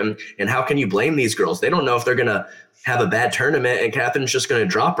behavior. And how can you blame these girls? They don't know if they're going to have a bad tournament and Catherine's just going to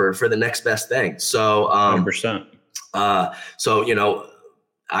drop her for the next best thing. So, 100%. It's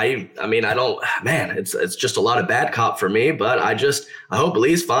just a lot of bad cop for me, but I hope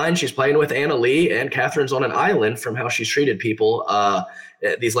Lee's fine. She's playing with Anna Lee and Catherine's on an island from how she's treated people,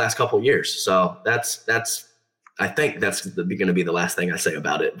 these last couple of years. So I think that's going to be the last thing I say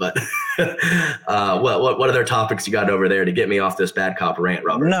about it, but, what other topics you got over there to get me off this bad cop rant,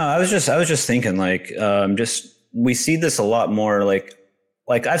 Robert? No, I was just thinking we see this a lot more, like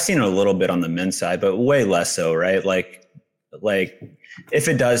I've seen it a little bit on the men's side, but way less so, right? Like if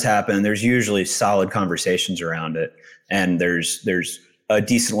it does happen, there's usually solid conversations around it. And there's a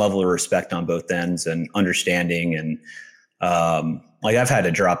decent level of respect on both ends and understanding. And I've had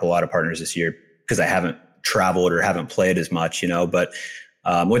to drop a lot of partners this year because I haven't traveled or haven't played as much, but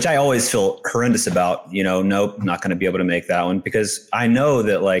which I always feel horrendous about, nope, not going to be able to make that one because I know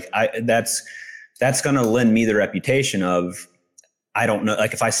that that's going to lend me the reputation of, I don't know,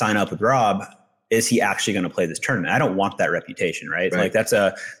 like if I sign up with Rob, is he actually going to play this tournament? I don't want that reputation, right? Like that's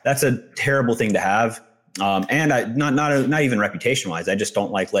a terrible thing to have. And not even reputation wise, I just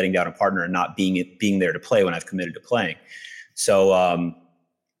don't like letting down a partner and not being there to play when I've committed to playing. So,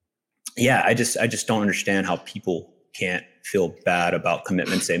 I just don't understand how people can't feel bad about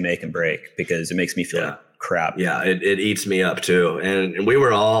commitments they make and break because it makes me feel like crap. Yeah. It eats me up too. And we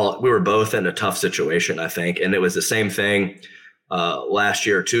were both in a tough situation, I think. And it was the same thing last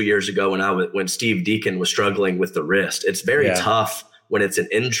year or 2 years ago when Steve Deacon was struggling with the wrist. It's very tough when it's an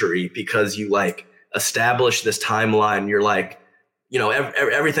injury because you establish this timeline. You're like,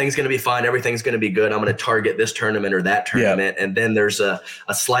 everything's going to be fine. Everything's going to be good. I'm going to target this tournament or that tournament. And then there's a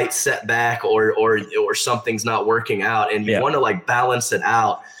slight setback or something's not working out and you want to balance it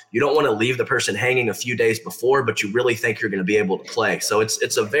out. You don't want to leave the person hanging a few days before, but you really think you're going to be able to play. So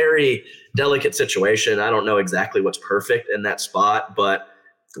it's a very delicate situation. I don't know exactly what's perfect in that spot, but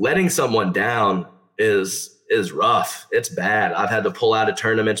letting someone down is rough. It's bad. I've had to pull out of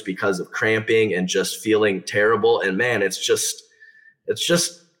tournaments because of cramping and just feeling terrible. And man, it's just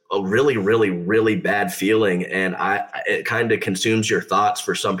a really, really, really bad feeling. And it kind of consumes your thoughts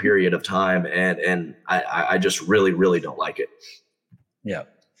for some period of time. And I just really, really don't like it. Yeah,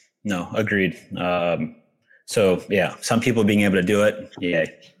 no, agreed. So yeah, some people being able to do it. Yeah.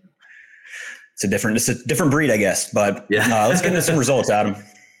 It's a different breed, I guess, but yeah. Let's get into some results, Adam.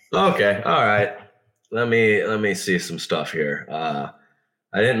 Okay. All right. Let me see some stuff here. I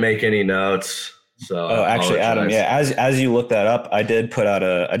didn't make any notes. So actually, Adam, yeah, as you look that up, I did put out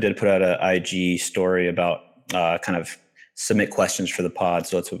a IG story about kind of submit questions for the pod.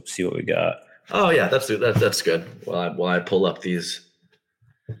 So let's see what we got. Oh yeah, that's good. While I pull up these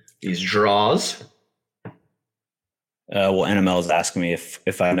draws. Well, NML is asking me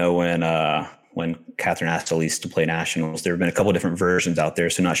if I know when Catherine asked Elise to play nationals. There have been a couple of different versions out there,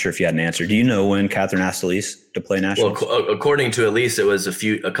 so not sure if you had an answer. Do you know when Catherine asked Elise to play nationals? Well, according to Elise, it was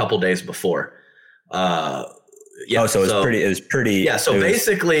a couple days before. Yeah. Oh, so it was pretty. Yeah. So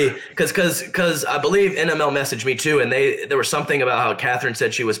basically, because I believe NML messaged me too, and there was something about how Catherine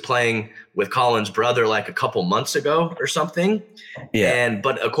said she was playing with Colin's brother like a couple months ago or something. Yeah.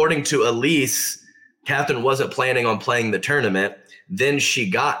 But according to Elise, Catherine wasn't planning on playing the tournament. Then she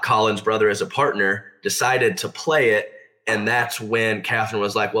got Colin's brother as a partner, decided to play it. And that's when Catherine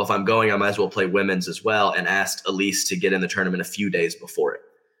was like, well, if I'm going, I might as well play women's as well, and asked Elise to get in the tournament a few days before it.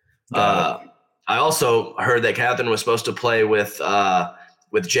 I also heard that Catherine was supposed to play with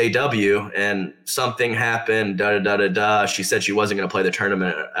JW, and something happened, She said she wasn't going to play the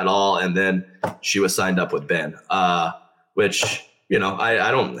tournament at all. And then she was signed up with Ben, which,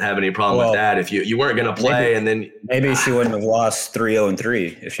 I don't have any problem with that. If you weren't going to play, and then maybe she wouldn't have lost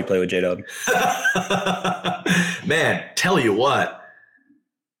 3-0-3 if she played with JW. Man, tell you what,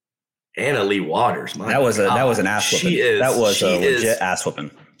 Anna Lee Waters, that was an ass whooping. That was a legit ass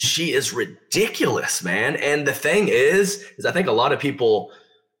whooping. She is ridiculous, man. And the thing is I think a lot of people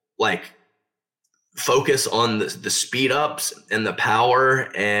focus on the speed ups and the power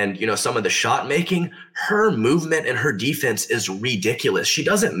and, some of the shot making. Her movement and her defense is ridiculous. She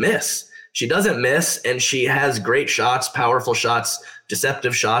doesn't miss. And she has great shots, powerful shots,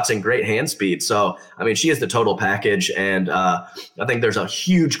 deceptive shots, and great hand speed. So, she is the total package. And I think there's a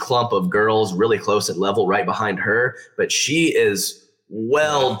huge clump of girls really close at level right behind her, but she is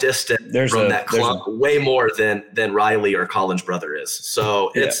well distant from that clump, way more than Riley or Colin's brother is.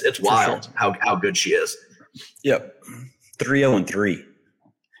 So it's wild how good she is. Yep. 3-0-3.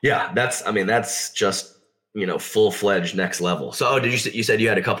 Yeah, that's just, full-fledged next level. So you said you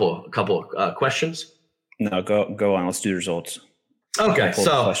had a couple questions? No, go on. Let's do the results. Okay.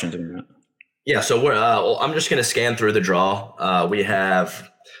 So questions in a minute. Yeah, so we're I'm just going to scan through the draw. We have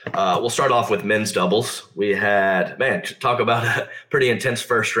we'll start off with men's doubles. We had, talk about a pretty intense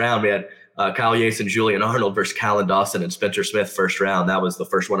first round. We had Kyle Yates and Julian Arnold versus Callan Dawson and Spencer Smith first round. That was the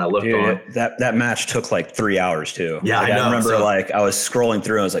first one I looked on. That match took like 3 hours too. Yeah, I know. I remember I was scrolling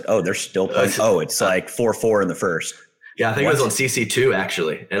through and I was like, oh, they're still playing. It's like 4-4 in the first. Yeah, I think it was on CC2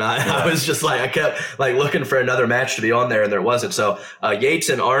 actually. And I was just I kept looking for another match to be on there, and there wasn't. So Yates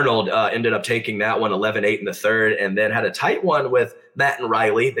and Arnold ended up taking that one 11-8 in the third, and then had a tight one with Matt and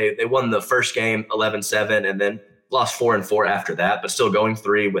Riley. They won the first game 11-7 and then lost 4-4 after that, but still going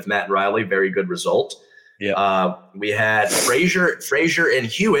 3 with Matt and Riley. Very good result. Yeah. We had Frazier and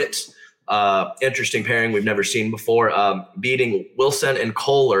Hewitt. Interesting pairing we've never seen before, beating Wilson and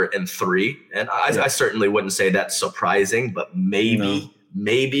Kohler in 3. And I certainly wouldn't say that's surprising, but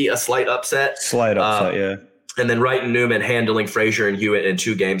maybe a slight upset. Yeah. And then Wright and Newman handling Frazier and Hewitt in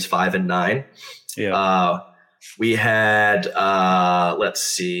 2 games, 5 and 9. Yeah. We had, let's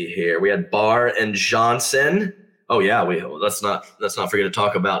see here. We had Barr and Johnson. Oh yeah. Let's not forget to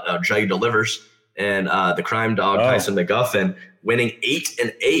talk about Jay Delivers and the crime dog Tyson McGuffin winning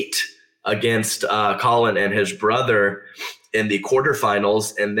 8-8 against Colin and his brother in the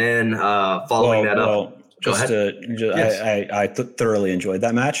quarterfinals, and then following that up. Go ahead. I thoroughly enjoyed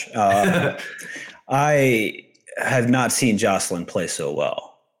that match. I have not seen Jocelyn play so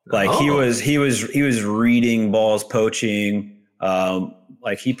well. He was reading balls, poaching.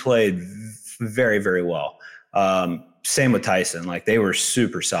 He played very, very well. Same with Tyson. They were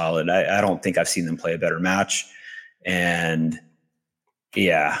super solid. I don't think I've seen them play a better match. And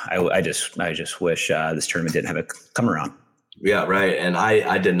yeah, I just wish this tournament didn't have it come around. Yeah, right. And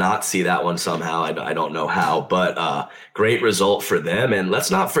I did not see that one somehow. I don't know how, but great result for them. And let's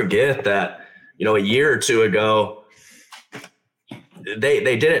not forget that, a year or two ago,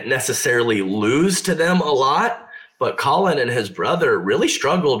 they didn't necessarily lose to them a lot, but Colin and his brother really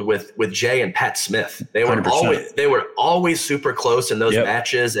struggled with Jay and Pat Smith. They were 100%. always super close in those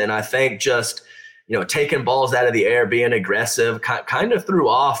matches. And I think just, taking balls out of the air, being aggressive, kind of threw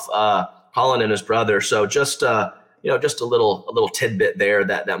off Colin and his brother. So just, just a little tidbit there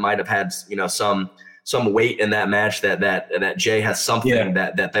that might have had, some weight in that match that Jay has something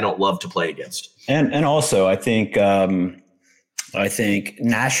that they don't love to play against. And also I think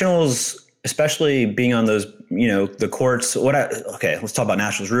nationals, especially being on those, the courts, let's talk about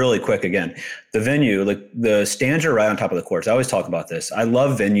nationals really quick again. The venue, like the stands are right on top of the courts. I always talk about this. I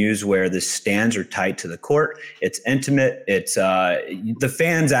love venues where the stands are tight to the court. It's intimate. It's the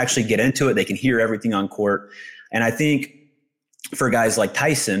fans actually get into it. They can hear everything on court. And I think for guys like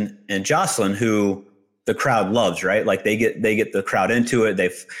Tyson and Jocelyn, who the crowd loves, right? Like they get the crowd into it.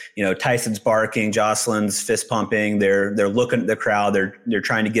 Tyson's barking, Jocelyn's fist pumping. They're looking at the crowd. They're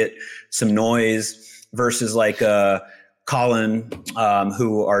trying to get some noise versus like Colin,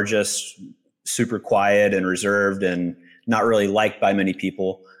 who are just super quiet and reserved and not really liked by many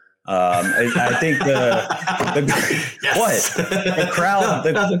people. I think the crowd,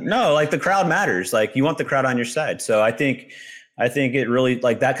 the crowd matters. Like you want the crowd on your side. So I think it really,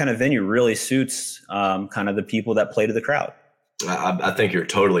 like that kind of venue really suits kind of the people that play to the crowd. I think you're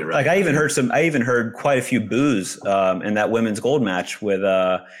totally right. Like I even heard quite a few boos in that women's gold match with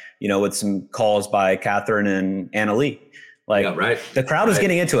some calls by Catherine and Anna Lee. Like the crowd was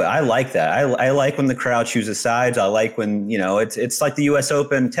getting into it. I like that. I like when the crowd chooses sides. I like when, it's like the US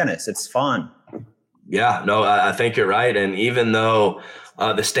Open tennis. It's fun. Yeah, no, I think you're right. And even though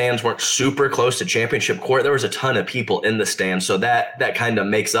the stands weren't super close to championship court, there was a ton of people in the stands. So that kind of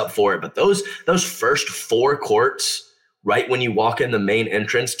makes up for it. But those first 4 courts, right when you walk in the main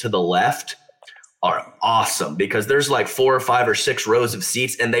entrance to the left, are awesome because there's like 4 or 5 or 6 rows of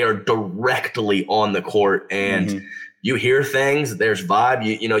seats and they are directly on the court. And you hear things, there's vibe.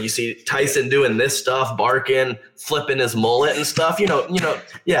 You see Tyson doing this stuff, barking, flipping his mullet and stuff,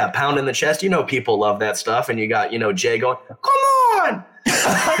 pounding the chest. People love that stuff. And you got, Jay going, come on.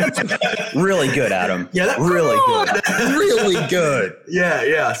 Really good, Adam. Yeah, really good. Really good.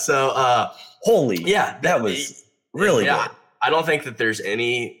 Yeah. So, that was really good. I don't think that there's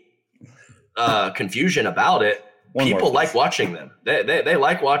any confusion about it. People like watching them. They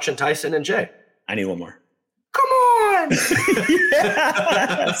like watching Tyson and Jay. I need one more. Come on.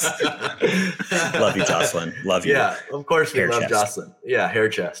 Yes. Love you, Jocelyn. Love you. Yeah, of course we love Jocelyn. Yeah, hair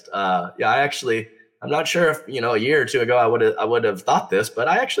chest. I'm not sure if, a year or two ago I would have thought this, but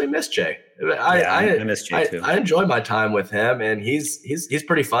I actually miss Jay. I miss Jay too. I enjoy my time with him, and he's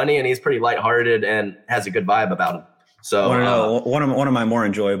pretty funny and he's pretty lighthearted and has a good vibe about him. So one of my more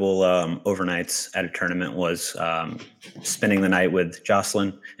enjoyable overnights at a tournament was spending the night with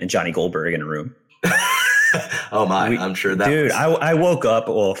Jocelyn and Johnny Goldberg in a room. Oh my! I'm sure that. Dude, I woke up.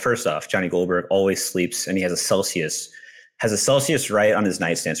 Well, first off, Johnny Goldberg always sleeps, and he has a Celsius right on his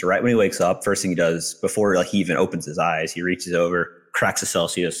nightstand. So right when he wakes up, first thing he does before he even opens his eyes, he reaches over, cracks a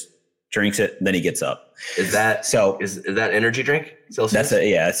Celsius, drinks it, and then he gets up. Is that energy drink? Celsius? That's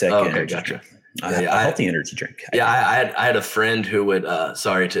it's a energy drink. A healthy energy drink. I had a friend who would.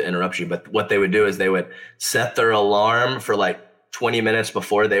 Sorry to interrupt you, but what they would do is they would set their alarm for like 20 minutes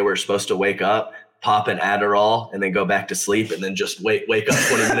before they were supposed to wake up, pop an Adderall, and then go back to sleep, and then just wake up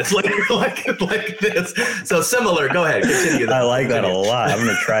 20 minutes later like this. So similar. Go ahead, continue. I like that a lot. I'm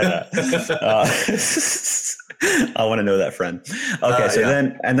going to try that. I want to know that friend. Okay,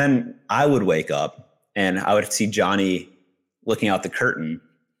 then I would wake up, and I would see Johnny looking out the curtain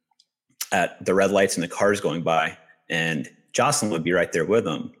at the red lights and the cars going by, and Jocelyn would be right there with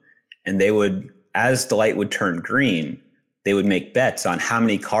him, and they would, as the light would turn green, they would make bets on how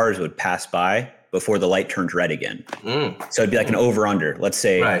many cars would pass by before the light turns red again. So it'd be like an over under, let's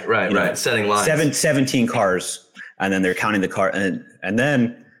say, right. Setting lines. 17 cars. And then they're counting the car. And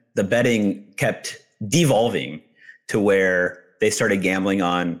then the betting kept devolving to where they started gambling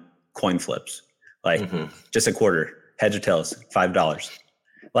on coin flips, like just a quarter, heads or tails, $5,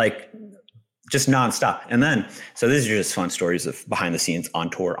 like just nonstop. And then, so these are just fun stories of behind the scenes on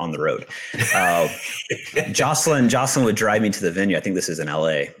tour, on the road. Jocelyn would drive me to the venue. I think this is in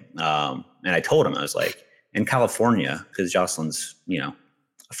LA. And I told him, I was like, in California, because Jocelyn's, a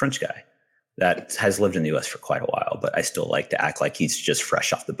French guy that has lived in the US for quite a while, but I still like to act like he's just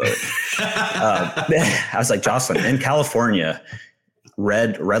fresh off the boat. I was like, Jocelyn, in California,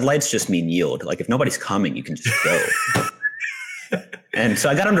 red lights just mean yield. Like if nobody's coming, you can just go. And so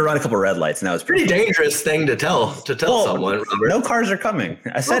I got him to run a couple of red lights, and that was pretty dangerous thing to tell someone. Robert. No cars are coming.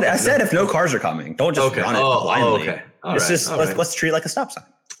 I said if no cars are coming, don't just run it blindly. Okay. Let's treat it like a stop sign.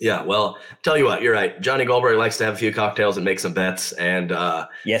 Yeah, well, tell you what, you're right. Johnny Goldberg likes to have a few cocktails and make some bets, and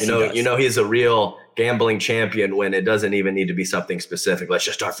yes, you know he's a real gambling champion when it doesn't even need to be something specific. Let's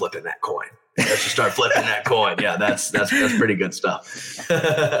just start flipping that coin. Let's just start flipping that coin. Yeah, that's pretty good stuff.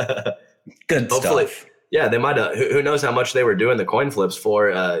 Hopefully, stuff. Yeah, they might have. Who knows how much they were doing the coin flips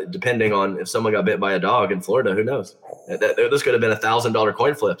for? Depending on if someone got bit by a dog in Florida, who knows? This could have been $1,000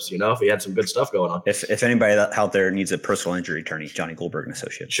 coin flips. You know, if he had some good stuff going on. If anybody out there needs a personal injury attorney, Johnny Goldberg and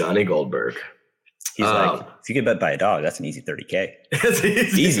Associates. Johnny Goldberg. He's like, if you get bit by a dog, that's an easy $30K.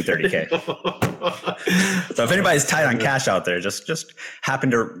 It's easy $30K. So if anybody's tight on cash out there, just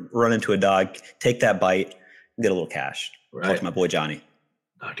happen to run into a dog, take that bite, get a little cash. Right. Talk to my boy Johnny.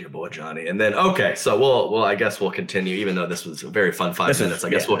 Talk to your boy Johnny. And then, okay, so we'll I guess we'll continue, even though this was a very fun 5 minutes. I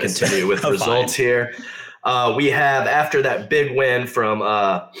guess we'll continue with results here. We have, after that big win from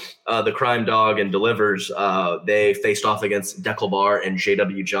the Crime Dog and Delivers, they faced off against Deckelbar and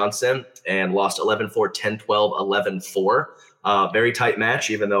JW Johnson and lost 11-4, 10-12, 11-4. Very tight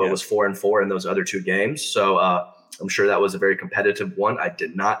match, even though it was 4-4 in those other two games. So I'm sure that was a very competitive one. I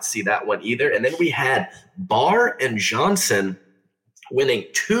did not see that one either. And then we had Barr and Johnson winning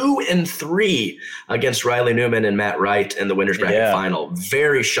 2-3 against Riley Newman and Matt Wright in the winners bracket final.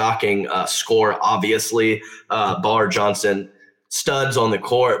 Very shocking score, obviously. Barr, Johnson, studs on the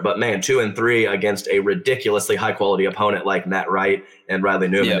court, but man, 2-3 against a ridiculously high quality opponent like Matt Wright and Riley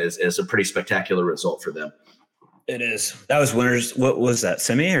Newman is a pretty spectacular result for them. It is. That was winners. What was that?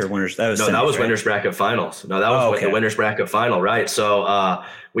 Semi or winners? That was winners bracket finals. No, that was the winners bracket final, right? So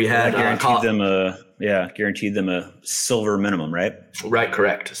we had guaranteed them a silver minimum, right? Right,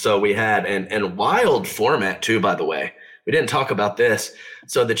 correct. So we had and wild format too, by the way. We didn't talk about this.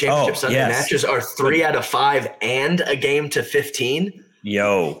 So the championship Sunday matches are 3 out of 5 and a game to 15.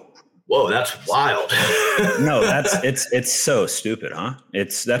 Whoa, that's wild. No, it's so stupid, huh?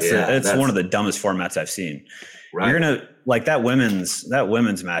 It's one of the dumbest formats I've seen. Right. You're gonna like that women's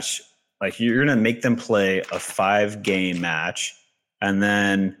match. Like you're gonna make them play a 5-game match and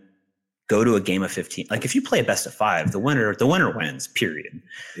then go to a game of 15. Like if you play a best of 5, the winner wins. Period.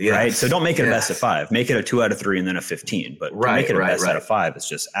 Yes. Right. So don't make it a best of 5. Make it a 2 out of 3 and then a 15. But to make it a best out of 5, it's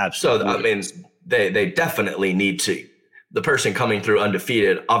just absolutely. So I mean, they definitely need to. The person coming through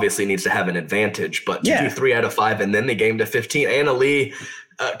undefeated obviously needs to have an advantage, but to do 3 out of 5 and then the game to 15, Anna Lee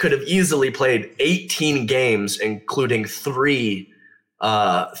could have easily played 18 games, including three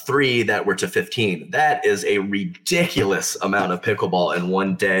that were to 15. That is a ridiculous amount of pickleball in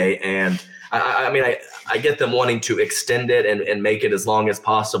one day. And I mean, I get them wanting to extend it and make it as long as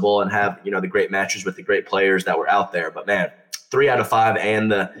possible and have, the great matches with the great players that were out there. But man, 3 out of 5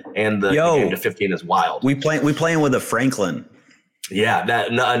 and the game to 15 is wild. We playing with a Franklin. Yeah,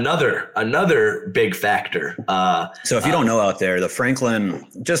 that another big factor. So if you don't know out there, the Franklin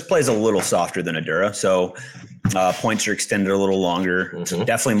just plays a little softer than a Dura. So points are extended a little longer. It's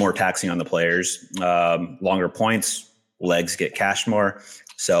definitely more taxing on the players. Longer points, legs get cashed more.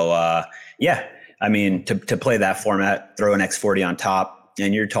 So I mean, to play that format, throw an X40 on top,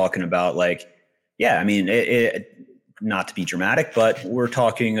 and you're talking about it not to be dramatic, but we're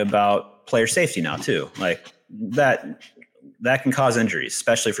talking about player safety now too. Like that can cause injuries,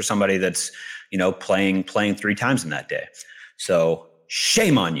 especially for somebody that's, playing 3 times in that day. So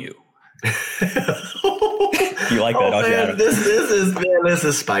shame on you. You like that? Man, this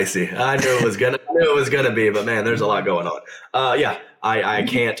is spicy. I knew it was gonna be, but man, there's a lot going on. I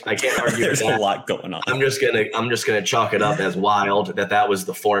can't argue. There's a lot going on. I'm just gonna chalk it up as wild that was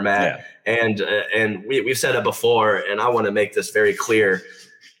the format. Yeah. And we've said it before, and I want to make this very clear.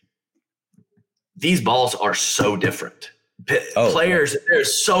 These balls are so different. There's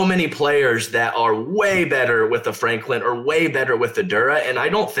so many players that are way better with the Franklin or way better with the Dura, and I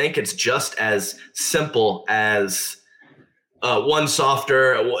don't think it's just as simple as one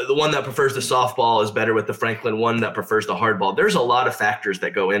softer, the one that prefers the softball is better with the Franklin, one that prefers the hardball. There's a lot of factors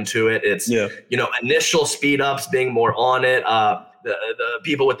that go into it. It's initial speed ups being more on it. The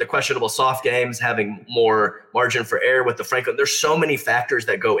people with the questionable soft games having more margin for error with the Franklin. There's so many factors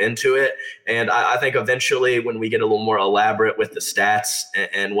that go into it. And I think eventually when we get a little more elaborate with the stats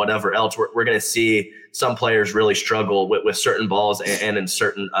and whatever else, we're going to see some players really struggle with certain balls and in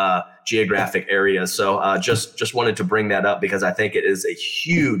certain geographic areas. So just wanted to bring that up because I think it is a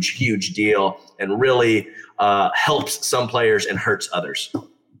huge, huge deal and really helps some players and hurts others.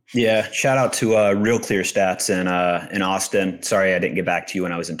 Yeah, shout out to Real Clear Stats in Austin. Sorry I didn't get back to you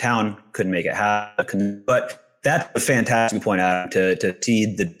when I was in town. Couldn't make it happen. But that's a fantastic point out to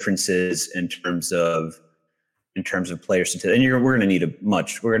see the differences in terms of in terms of player statistics. And we're going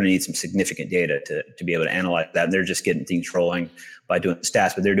to need some significant data to be able to analyze that. And they're just getting things rolling by doing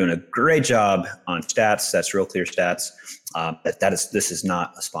stats, but they're doing a great job on stats. That's Real Clear Stats. This is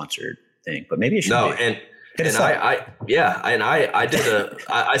not a sponsored thing, but maybe it should be.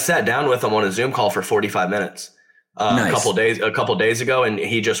 I sat down with him on a Zoom call for 45 minutes nice. a couple days ago, and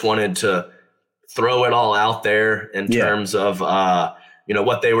he just wanted to throw it all out there in terms of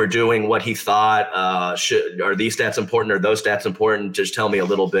what they were doing, what he thought, are these stats important or those stats important? Just tell me a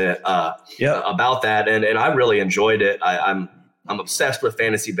little bit about that. And I really enjoyed it. I'm obsessed with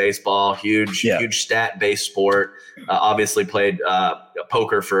fantasy baseball, huge stat-based sport. Obviously played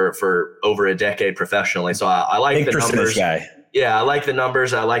poker for over a decade professionally. So I like big the numbers. Guy. Yeah, I like the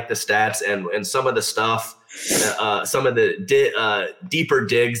numbers. I like the stats and some of the stuff, some of the deeper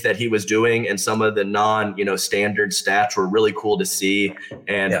digs that he was doing and some of the standard stats were really cool to see.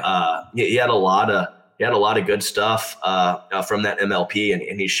 And he had a lot of good stuff from that MLP,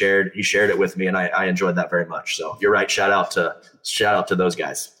 and he shared it with me, and I enjoyed that very much. So you're right. Shout out to those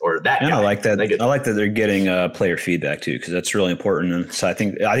guys or that guy. I like that. I like that they're getting player feedback too, because that's really important. And so I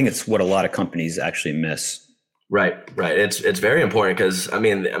think it's what a lot of companies actually miss. Right. It's very important because I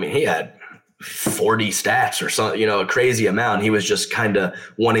mean he had 40 stats or something, a crazy amount. He was just kind of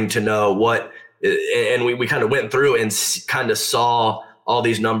wanting to know what, and we kind of went through and kind of saw all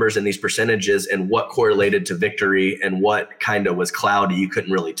these numbers and these percentages and what correlated to victory and what kind of was cloudy. You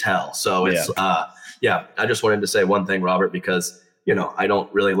couldn't really tell. So it's, I just wanted to say one thing, Robert, because, I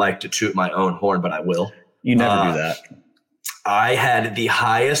don't really like to toot my own horn, but I will. You never do that. I had the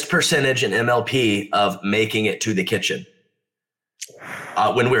highest percentage in MLP of making it to the kitchen.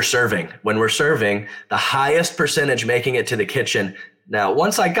 When we're serving, the highest percentage making it to the kitchen. Now,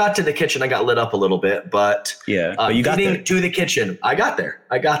 once I got to the kitchen, I got lit up a little bit, but but you got there. To the kitchen, I got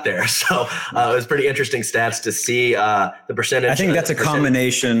there. So it was pretty interesting stats to see the percentage. I think that's a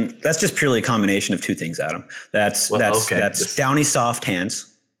combination. That's just purely a combination of two things, Adam. That's Downy soft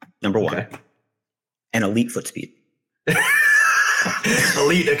hands, number one, and elite foot speed.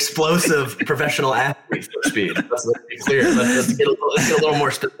 Elite, explosive, professional athlete foot speed. Let's be clear. Let's get a little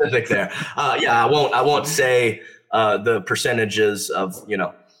more specific there. I won't say the percentages of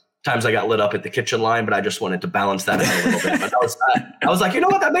times I got lit up at the kitchen line, but I just wanted to balance that out a little bit. But I was like, you know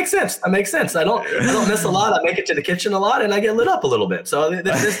what? That makes sense. I don't miss a lot. I make it to the kitchen a lot, and I get lit up a little bit. So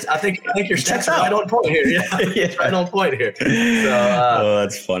I think your stats are right on point here. Yeah, right on point here. So,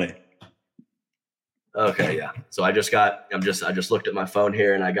 that's funny. Okay, yeah. So I just looked at my phone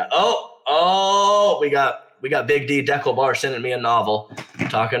here and I got we got Big D Deckelbar sending me a novel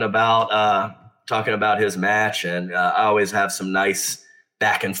talking about his match, and I always have some nice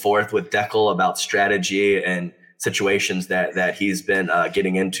back and forth with Deckel about strategy and situations that he's been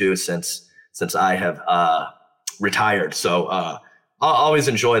getting into since I have retired. So I'll always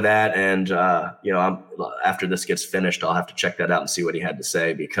enjoy that, and after this gets finished, I'll have to check that out and see what he had to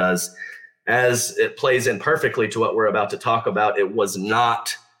say, because as it plays in perfectly to what we're about to talk about, it was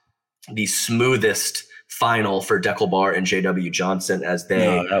not the smoothest final for Deckelbar and JW Johnson as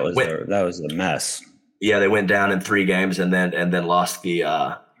they that was a mess. Yeah, they went down in 3 games and then lost the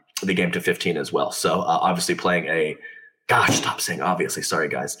game to 15 as well. So obviously playing stop saying obviously. Sorry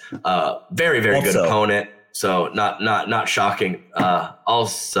guys. Very very good opponent. So not shocking.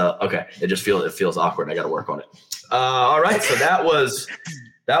 Also okay, it feels awkward. I got to work on it. All right, so that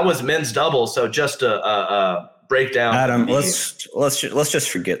was men's doubles. So just a breakdown. Adam, let's just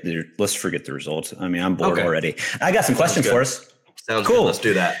forget the results. I mean, I'm bored already. I got some questions for us. Sounds cool. Good. Let's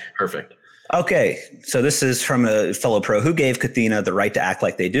do that. Perfect. Okay, so this is from a fellow pro. Who gave Kathina the right to act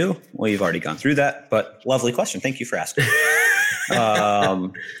like they do? Well, you've already gone through that, but lovely question. Thank you for asking.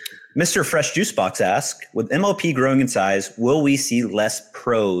 Mr. Fresh Juice Box asks, with MLP growing in size, will we see less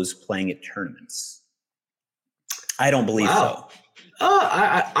pros playing at tournaments? I don't believe so.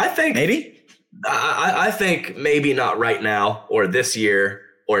 I think maybe. I think maybe not right now or this year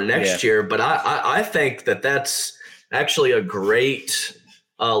or next year, but I think that's actually a great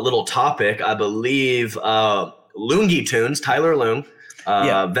little topic. I believe Loongy Tunes, Tyler Loong,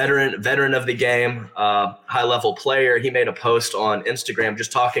 veteran of the game, high level player. He made a post on Instagram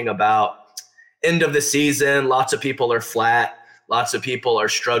just talking about end of the season. Lots of people are flat. Lots of people are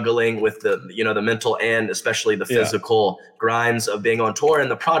struggling with the mental and especially the physical grinds of being on tour, and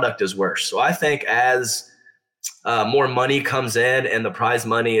the product is worse. So I think as more money comes in and the prize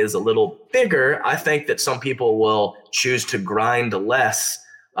money is a little bigger, I think that some people will choose to grind less,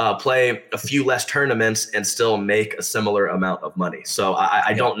 play a few less tournaments, and still make a similar amount of money. So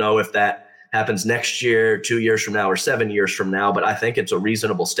I don't know if that happens next year, 2 years from now, or 7 years from now. But I think it's a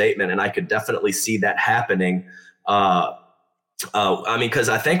reasonable statement, and I could definitely see that happening. Because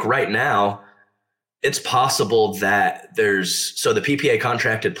I think right now it's possible that the PPA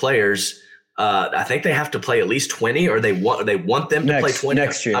contracted players, I think they have to play at least 20, or they want them to play 20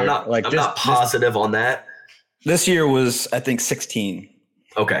 next year. I'm not positive on that. This year was, I think, 16.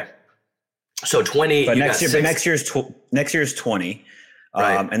 Okay. So 20, but next year's 20.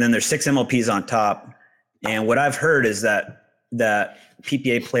 Right. And then there's 6 MLPs on top. And what I've heard is that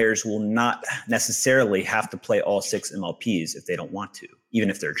PPA players will not necessarily have to play all 6 MLPs if they don't want to, even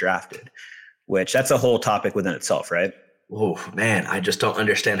if they're drafted, which that's a whole topic within itself, right? Oh man, I just don't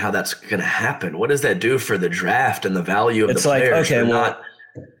understand how that's going to happen. What does that do for the draft and the value of the players? Okay,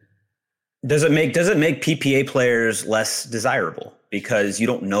 does it make PPA players less desirable because you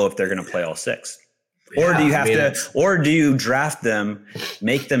don't know if they're going to play all 6? Or do you or do you draft them,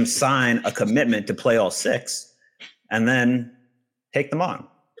 make them sign a commitment to play all 6, and then take them on?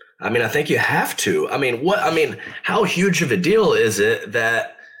 I mean, I think you have to. How huge of a deal is it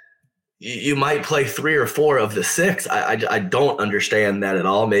that you might play 3 or 4 of the 6? I don't understand that at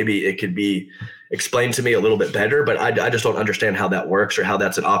all. Maybe it could be explained to me a little bit better, but I just don't understand how that works or how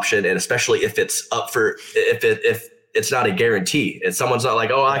that's an option. And especially if it's if it's not a guarantee. If someone's not like,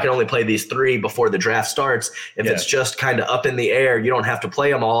 oh, I can only play these 3 before the draft starts. If it's just kind of up in the air, you don't have to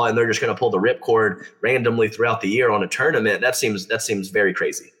play them all, and they're just going to pull the ripcord randomly throughout the year on a tournament. That seems very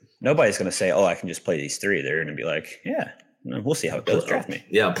crazy. Nobody's going to say, oh, I can just play these 3. They're going to be like, yeah, we'll see how it goes. Draft me.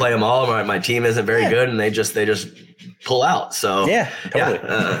 Yeah, play them all. My team isn't very good, and they just pull out. So yeah, totally.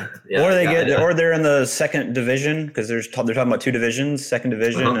 Or they're in the second division because they're talking about 2 divisions, second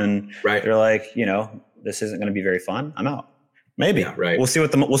division, and they're like, this isn't going to be very fun. I'm out. Maybe. Yeah, right. We'll see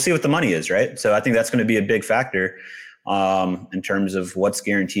what the money is, right? So I think that's going to be a big factor in terms of what's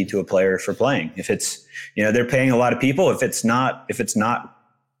guaranteed to a player for playing. If it's, they're paying a lot of people. If it's not,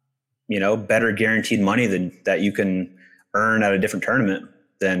 better guaranteed money than that you can earn at a different tournament,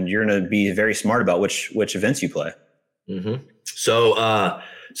 then you're going to be very smart about which events you play. Mm-hmm. So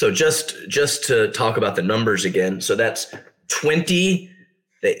just to talk about the numbers again. So that's 20.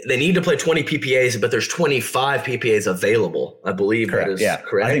 They need to play 20 PPAs, but there's 25 PPAs available. I believe correct. That is yeah.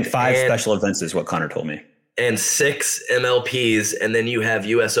 correct. I think 5 special events is what Connor told me. And 6 MLPs, and then you have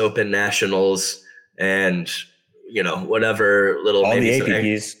US Open Nationals and, whatever little. All the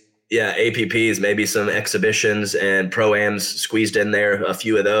APPs. APPs, maybe some exhibitions and pro-ams squeezed in there, a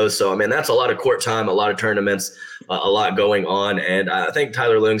few of those. So, that's a lot of court time, a lot of tournaments, a lot going on. And I think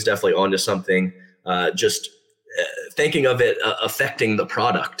Tyler Lung's definitely onto something, thinking of it affecting the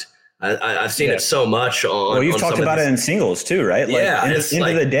product. I've seen it so much on. Well, you've talked about it in singles too, right? Yeah. At the end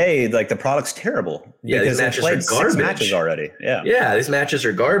of the day, the product's terrible. Yeah, these matches are garbage. 6 matches already. Yeah. Yeah, these matches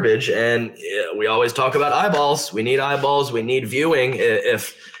are garbage, and we always talk about eyeballs. We need eyeballs. We need viewing.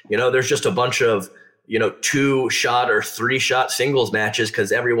 If there's just a bunch of 2-shot or 3-shot singles matches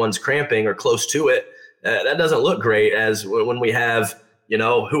because everyone's cramping or close to it, that doesn't look great. As when we have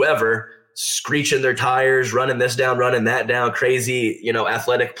whoever screeching their tires, running this down, running that down, crazy,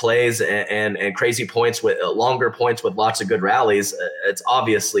 athletic plays and crazy points with longer points with lots of good rallies. It's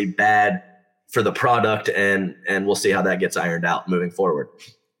obviously bad for the product, and we'll see how that gets ironed out moving forward.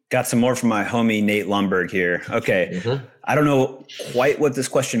 Got some more from my homie, Nate Lumberg here. Okay. Mm-hmm. I don't know quite what this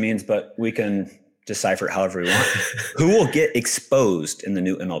question means, but we can decipher it however we want. Who will get exposed in the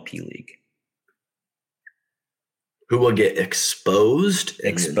new MLP league? Who will get exposed?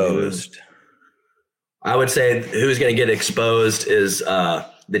 Exposed. I would say who's going to get exposed is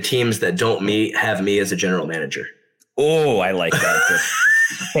the teams that don't have me as a general manager. Oh, I like that.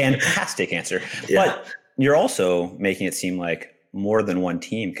 Fantastic answer. Yeah. But you're also making it seem like more than one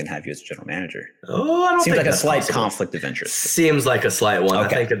team can have you as a general manager. Oh, I don't Seems think like a slight conflict of interest. Seems like a slight one.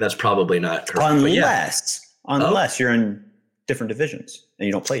 Okay. I think that's probably not correct. Unless you're in different divisions and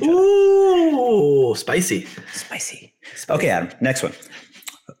you don't play each other. Ooh, spicy. Okay, Adam, next one.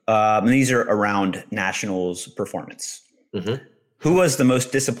 These are around Nationals performance. Mm-hmm. Who was the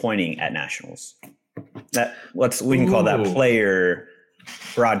most disappointing at Nationals? We can call that player,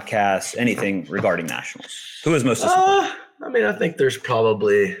 broadcast, anything regarding Nationals. Who was most disappointing? I think there's I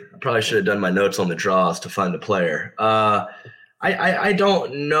probably should have done my notes on the draws to find a player. I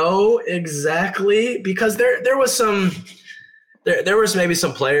don't know exactly because there was maybe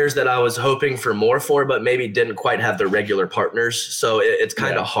some players that I was hoping for more for, but maybe didn't quite have their regular partners. So it's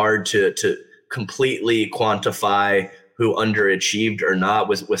kind of hard to completely quantify who underachieved or not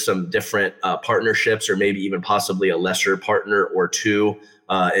with some different partnerships, or maybe even possibly a lesser partner or two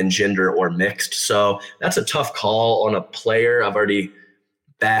in gender or mixed. So that's a tough call on a player. I've already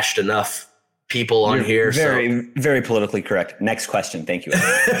bashed enough people on here. Very politically correct. Next question. Thank you.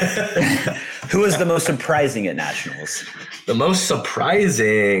 Who is the most surprising at nationals? The most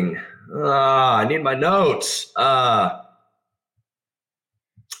surprising. I need my notes. I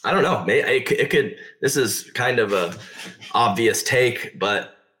don't know. It could. This is kind of a obvious take,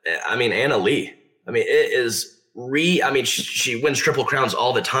 but I mean, Anna Lee. I mean, it is. She wins Triple Crowns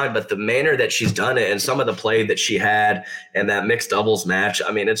all the time, but the manner that she's done it and some of the play that she had and that mixed doubles match,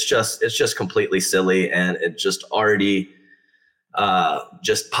 I mean, it's just completely silly, and it just already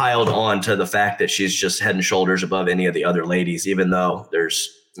just piled on to the fact that she's just head and shoulders above any of the other ladies, even though there's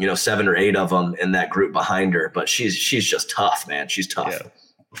 7 or 8 of them in that group behind her. But she's just tough, man. She's tough.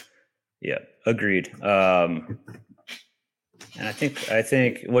 Yeah, agreed. And I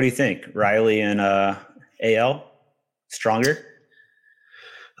think. What do you think, Riley and AL stronger?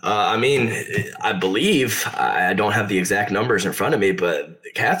 I mean, I believe, I don't have the exact numbers in front of me, but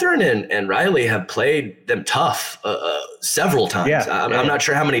Catherine and Riley have played them tough several times. I'm not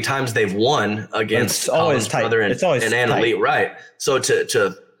sure how many times they've won against Colin's brother and Anna Lee. Right. So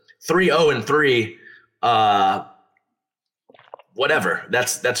to 3-0-3, whatever.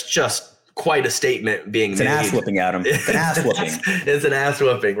 That's just quite a statement being made. It's an ass whooping, Adam. It's an ass whooping. It's an ass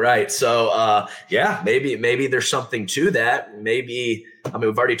whooping, right? So, maybe there's something to that. Maybe,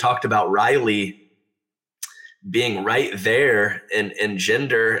 we've already talked about Riley being right there in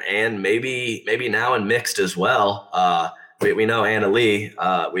gender, and maybe now in mixed as well. We know Anna Lee.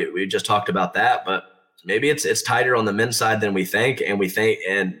 We just talked about that, but maybe it's tighter on the men's side than we think, and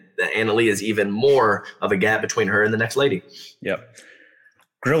that Anna Lee is even more of a gap between her and the next lady. Yep.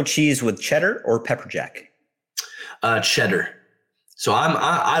 Grilled cheese with cheddar or pepper jack? Cheddar. So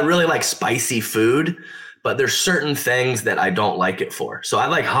I really like spicy food, but there's certain things that I don't like it for. So I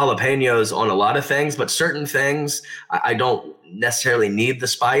like jalapenos on a lot of things, but certain things I don't necessarily need the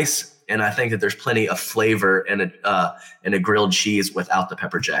spice. And I think that there's plenty of flavor in a grilled cheese without the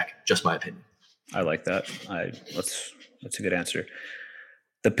pepper jack. Just my opinion. I like that. That's a good answer.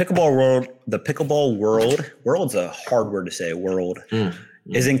 The pickleball world's a hard word to say,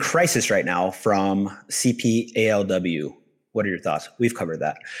 is in crisis right now from CPALW. What are your thoughts? We've covered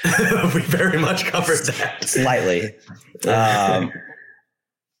that. We very much covered that. Slightly.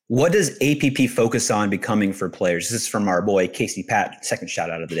 What does APP focus on becoming for players? This is from our boy, Casey Pat. Second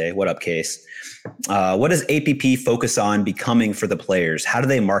shout out of the day. What up, Case? What does APP focus on becoming for the players? How do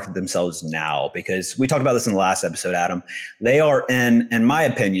they market themselves now? Because we talked about this in the last episode, Adam. They are in my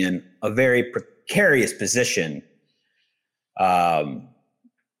opinion, a very precarious position.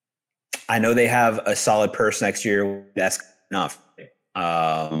 I know they have a solid purse next year. That's enough.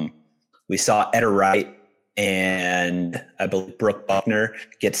 We saw Etta Wright and I believe Brooke Buckner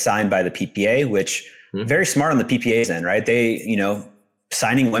get signed by the PPA, which very smart on the PPA's end, right? They,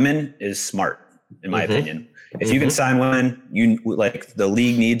 signing women is smart in my opinion. If you can sign women, the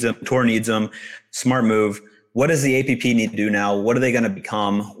league needs them, tour needs them, smart move. What does the APP need to do now? What are they going to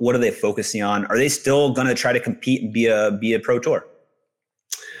become? What are they focusing on? Are they still going to try to compete and be a pro tour?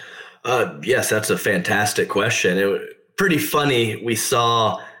 Yes, that's a fantastic question. It was pretty funny. We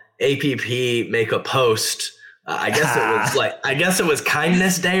saw APP make a post. I guess it was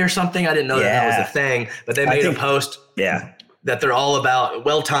Kindness Day or something. I didn't know that was a thing, but they made a post. Yeah. That they're all about,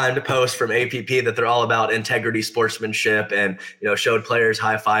 well-timed post from APP, that they're all about integrity, sportsmanship, and showed players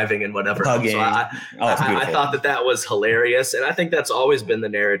high-fiving and whatever. Hugging. So I thought that was hilarious, and I think that's always been the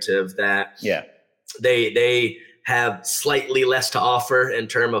narrative that they have slightly less to offer in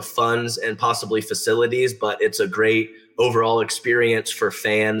terms of funds and possibly facilities, but it's a great overall experience for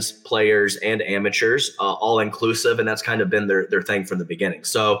fans, players, and amateurs, all inclusive, and that's kind of been their thing from the beginning.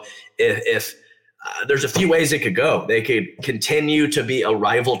 So if there's a few ways it could go. They could continue to be a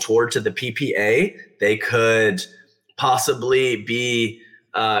rival tour to the PPA. They could possibly be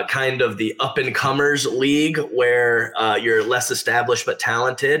kind of the up-and-comers league where you're less established but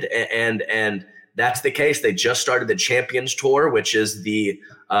talented, and that's the case. They just started the Champions Tour, which is the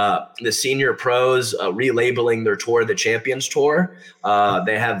senior pros relabeling their tour the Champions Tour.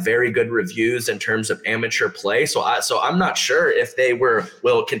 They have very good reviews in terms of amateur play. So I'm not sure if they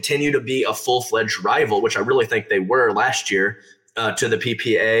will continue to be a full-fledged rival, which I really think they were last year, to the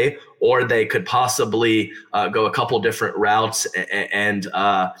PPA, or they could possibly go a couple different routes and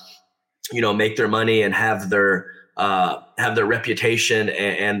make their money and have their reputation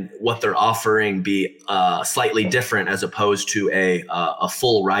and what they're offering be slightly different as opposed to a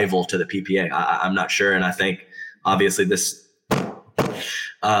full rival to the PPA. I'm not sure, and I think obviously this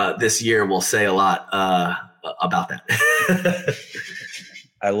year will say a lot about that.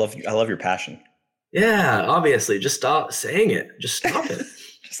 I love your passion. Yeah, obviously. Just stop saying it. Just stop it.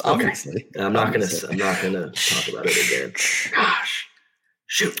 Just obviously. Okay. I'm not gonna talk about it again. Gosh.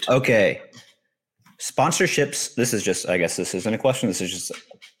 Shoot. Okay. Sponsorships. This is just, I guess this isn't a question. This is just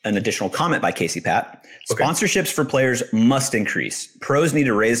an additional comment by Casey Pat. Okay. Sponsorships for players must increase. Pros need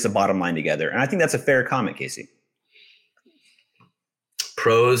to raise the bottom line together. And I think that's a fair comment, Casey.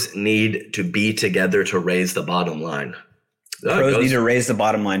 Pros need to be together to raise the bottom line. Pros need to raise the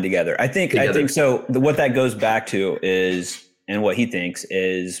bottom line together. I think so. What that goes back to is, and what he thinks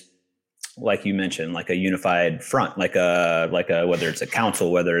is, like you mentioned, like a unified front, like a whether it's a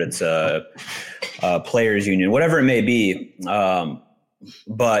council, whether it's a players union, whatever it may be.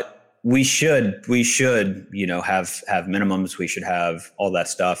 But we should, have minimums. We should have all that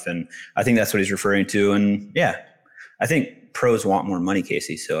stuff. And I think that's what he's referring to. And yeah, I think pros want more money,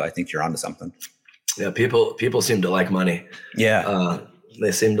 Casey. So I think you're onto something. Yeah. People seem to like money. Yeah.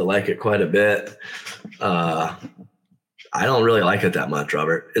 They seem to like it quite a bit. I don't really like it that much,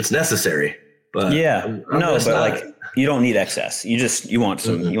 Robert. It's necessary, but like you don't need excess. You want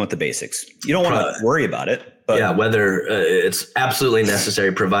some, you want the basics. You don't want to worry about it. But yeah, whether it's absolutely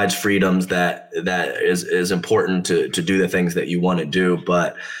necessary, provides freedoms that is important to do the things that you want to do.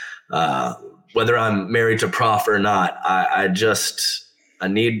 But whether I'm married to prof or not, I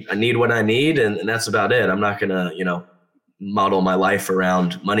need what I need, and that's about it. I'm not gonna, model my life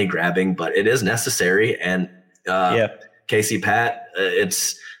around money grabbing, but it is necessary. And Casey Pat,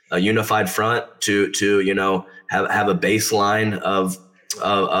 it's a unified front to have a baseline of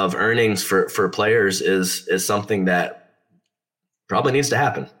earnings for players is something that probably needs to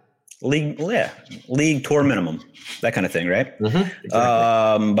happen. League tour minimum, that kind of thing, right? Mm-hmm.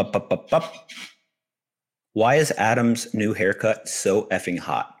 Exactly. Why is Adam's new haircut so effing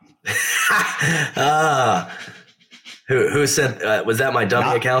hot? Who sent? Was that my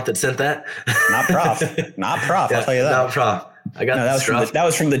dummy account that sent that? Not prof. Not prof. I'll tell you that. Not prof. I got that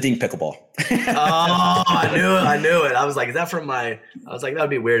was from the Dink Pickleball. Oh, I knew it. I was like, is that from my? I was like, that would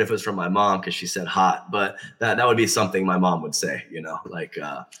be weird if it was from my mom because she said hot, but that would be something my mom would say.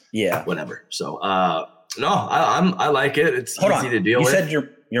 Whatever. So no, I like it. It's easy to deal with. You said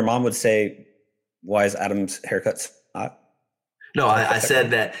your mom would say, "Why is Adam's haircut hot?" No, I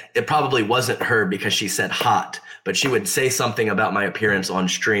said that it probably wasn't her because she said hot, but she would say something about my appearance on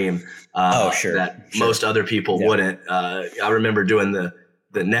stream. That most other people wouldn't. I remember doing the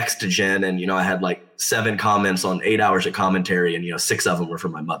next gen, and I had like 7 comments on 8 hours of commentary, and 6 of them were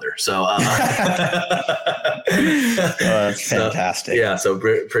from my mother. So that's fantastic. So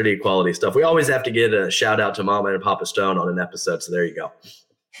pretty quality stuff. We always have to get a shout out to Mama and Papa Stone on an episode. So there you go.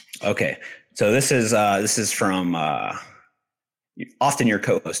 Okay, so this is from often your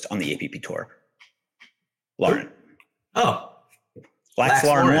co-host on the APP tour, Lauren. Oh, Lax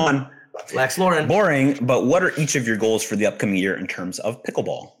Lauren 1. Lax Lauren. Boring, but what are each of your goals for the upcoming year in terms of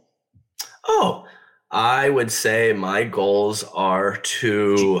pickleball? Oh, I would say my goals are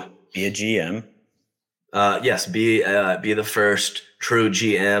to be a GM. Yes, be the first true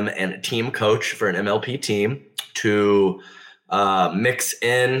GM and team coach for an MLP team, to mix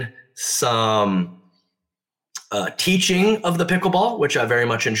in some teaching of the pickleball, which I very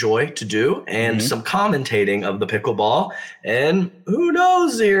much enjoy to do, and some commentating of the pickleball. And who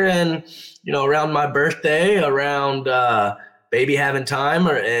knows, here in, around my birthday, around baby having time,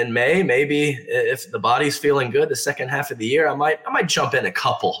 or in May, maybe if the body's feeling good, the second half of the year, I might jump in a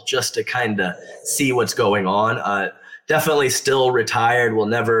couple just to kind of see what's going on. Definitely still retired, will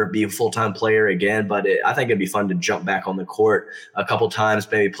never be a full-time player again, but I think it'd be fun to jump back on the court a couple times,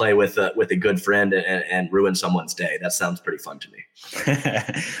 maybe play with a good friend and ruin someone's day. That sounds pretty fun to me.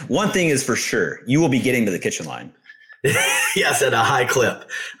 One thing is for sure, you will be getting to the kitchen line. Yes, at a high clip.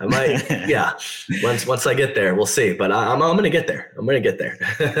 I might, yeah. Once I get there, we'll see. But I'm going to get there. I'm going to get there.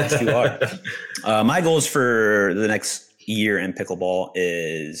 Yes, you are. My goals for the next year in pickleball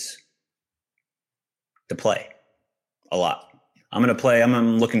is to play a lot. I'm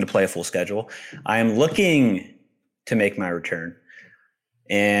looking to play a full schedule. I am looking to make my return,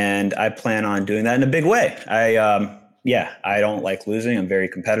 and I plan on doing that in a big way. I don't like losing. I'm very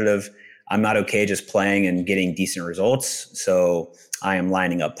competitive. I'm not okay just playing and getting decent results. So I am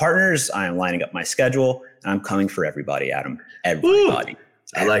lining up partners. I am lining up my schedule, and I'm coming for everybody, Adam. Everybody. Ooh,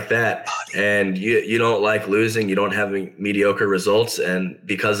 I like that. And you don't like losing. You don't have any mediocre results. And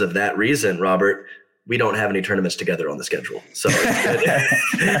because of that reason, Robert, we don't have any tournaments together on the schedule. So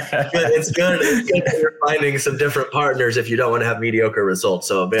it's good that you're finding some different partners if you don't want to have mediocre results.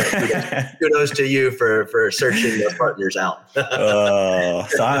 So kudos to you for searching those partners out.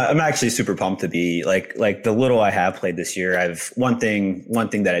 So I'm actually super pumped to be like the little I have played this year. I've one thing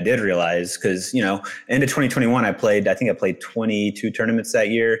that I did realize, because, you know, into 2021, I think I played 22 tournaments that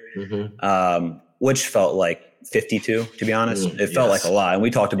year, which felt like 52, to be honest. It felt like a lot. And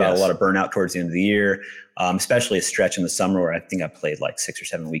we talked about a lot of burnout towards the end of the year, especially a stretch in the summer where I think I played like 6 or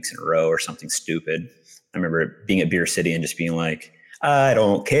 7 weeks in a row or something stupid. I remember being at Beer City and just being like, I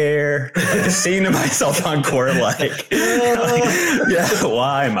don't care. Just saying to myself on court, like,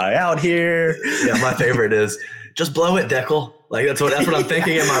 why am I out here? Yeah, my favorite is just blow it, Deckel. Like that's what I'm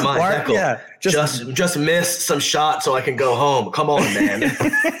thinking in my mind. Deckel, just miss some shots so I can go home. Come on, man.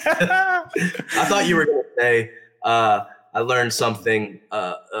 I thought you were going to say I learned something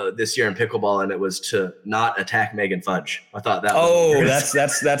this year in pickleball, and it was to not attack Megan Fudge. I thought that. Oh,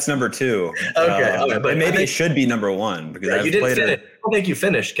 that's number 2. Okay, but maybe it should be number 1 because you didn't finish. I don't think you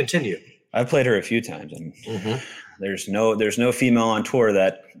finished. Continue. I've played her a few times, and there's no female on tour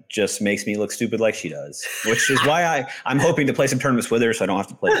that just makes me look stupid like she does, which is why I'm hoping to play some tournaments with her so I don't have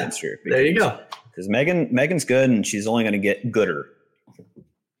to play against her. There you go. Because Megan's good, and she's only going to get gooder.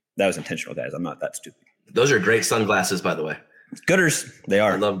 That was intentional, guys. I'm not that stupid. Those are great sunglasses, by the way. Gooders, they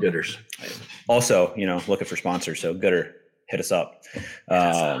are. I love Gooders. Also, you know, looking for sponsors, so Gooder, hit us up.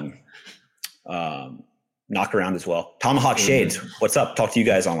 Knock around as well. Tomahawk Shades, what's up? Talk to you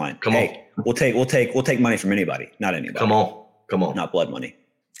guys online. Come on. We'll take money from anybody, not anybody. Come on. Not blood money.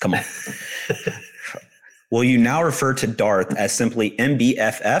 Come on. Will you now refer to Darth as simply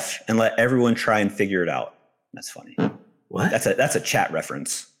MBFF and let everyone try and figure it out? That's funny. What? That's a chat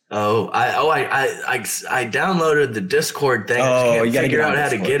reference. I downloaded the Discord thing. You got to figure out how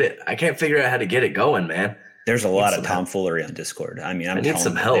to get it. I can't figure out how to get it going, man. There's a lot of tomfoolery on Discord. I mean, I need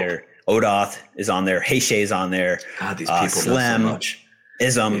some help. There. Odoth is on there. Shay's on there. God, these people Slim, know so much.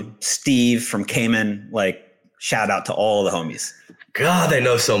 Ism, Steve from Cayman. Like, shout out to all the homies. God, they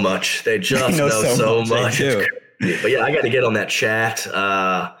know so much. They just know so much. But yeah, I got to get on that chat.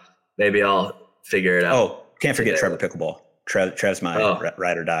 Maybe I'll figure it out. Oh, can't forget Trevor Pickleball. Trev's my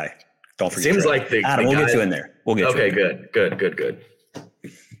ride or die. Don't forget. Seems Trev. like Adam, we'll get you in there. Okay, good.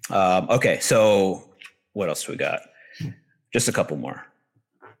 Okay, so what else do we got? Just a couple more.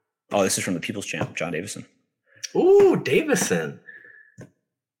 Oh, this is from the People's Champ, John Davison. Ooh, Davison.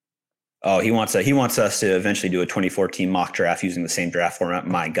 Oh, he wants us to eventually do a 2014 mock draft using the same draft format.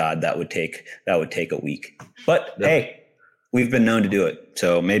 My God, that would take a week. But hey, we've been known to do it.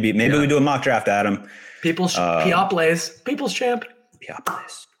 So maybe we do a mock draft, Adam. People's Champ. Pioples.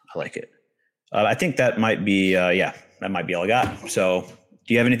 I like it. I think that might be that might be all I got. So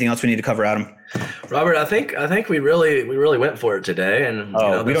do you have anything else we need to cover, Adam? Robert, I think we really went for it today. And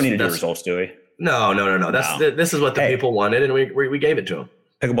we don't need to do results, do we? No. This is what the people wanted, and we gave it to them.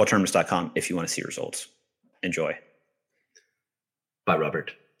 Pickleballtournaments.com if you want to see results. Enjoy. Bye,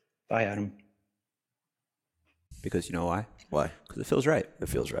 Robert. Bye, Adam. Because you know why? Why? Because it feels right. It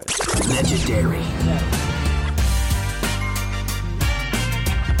feels right. Legendary.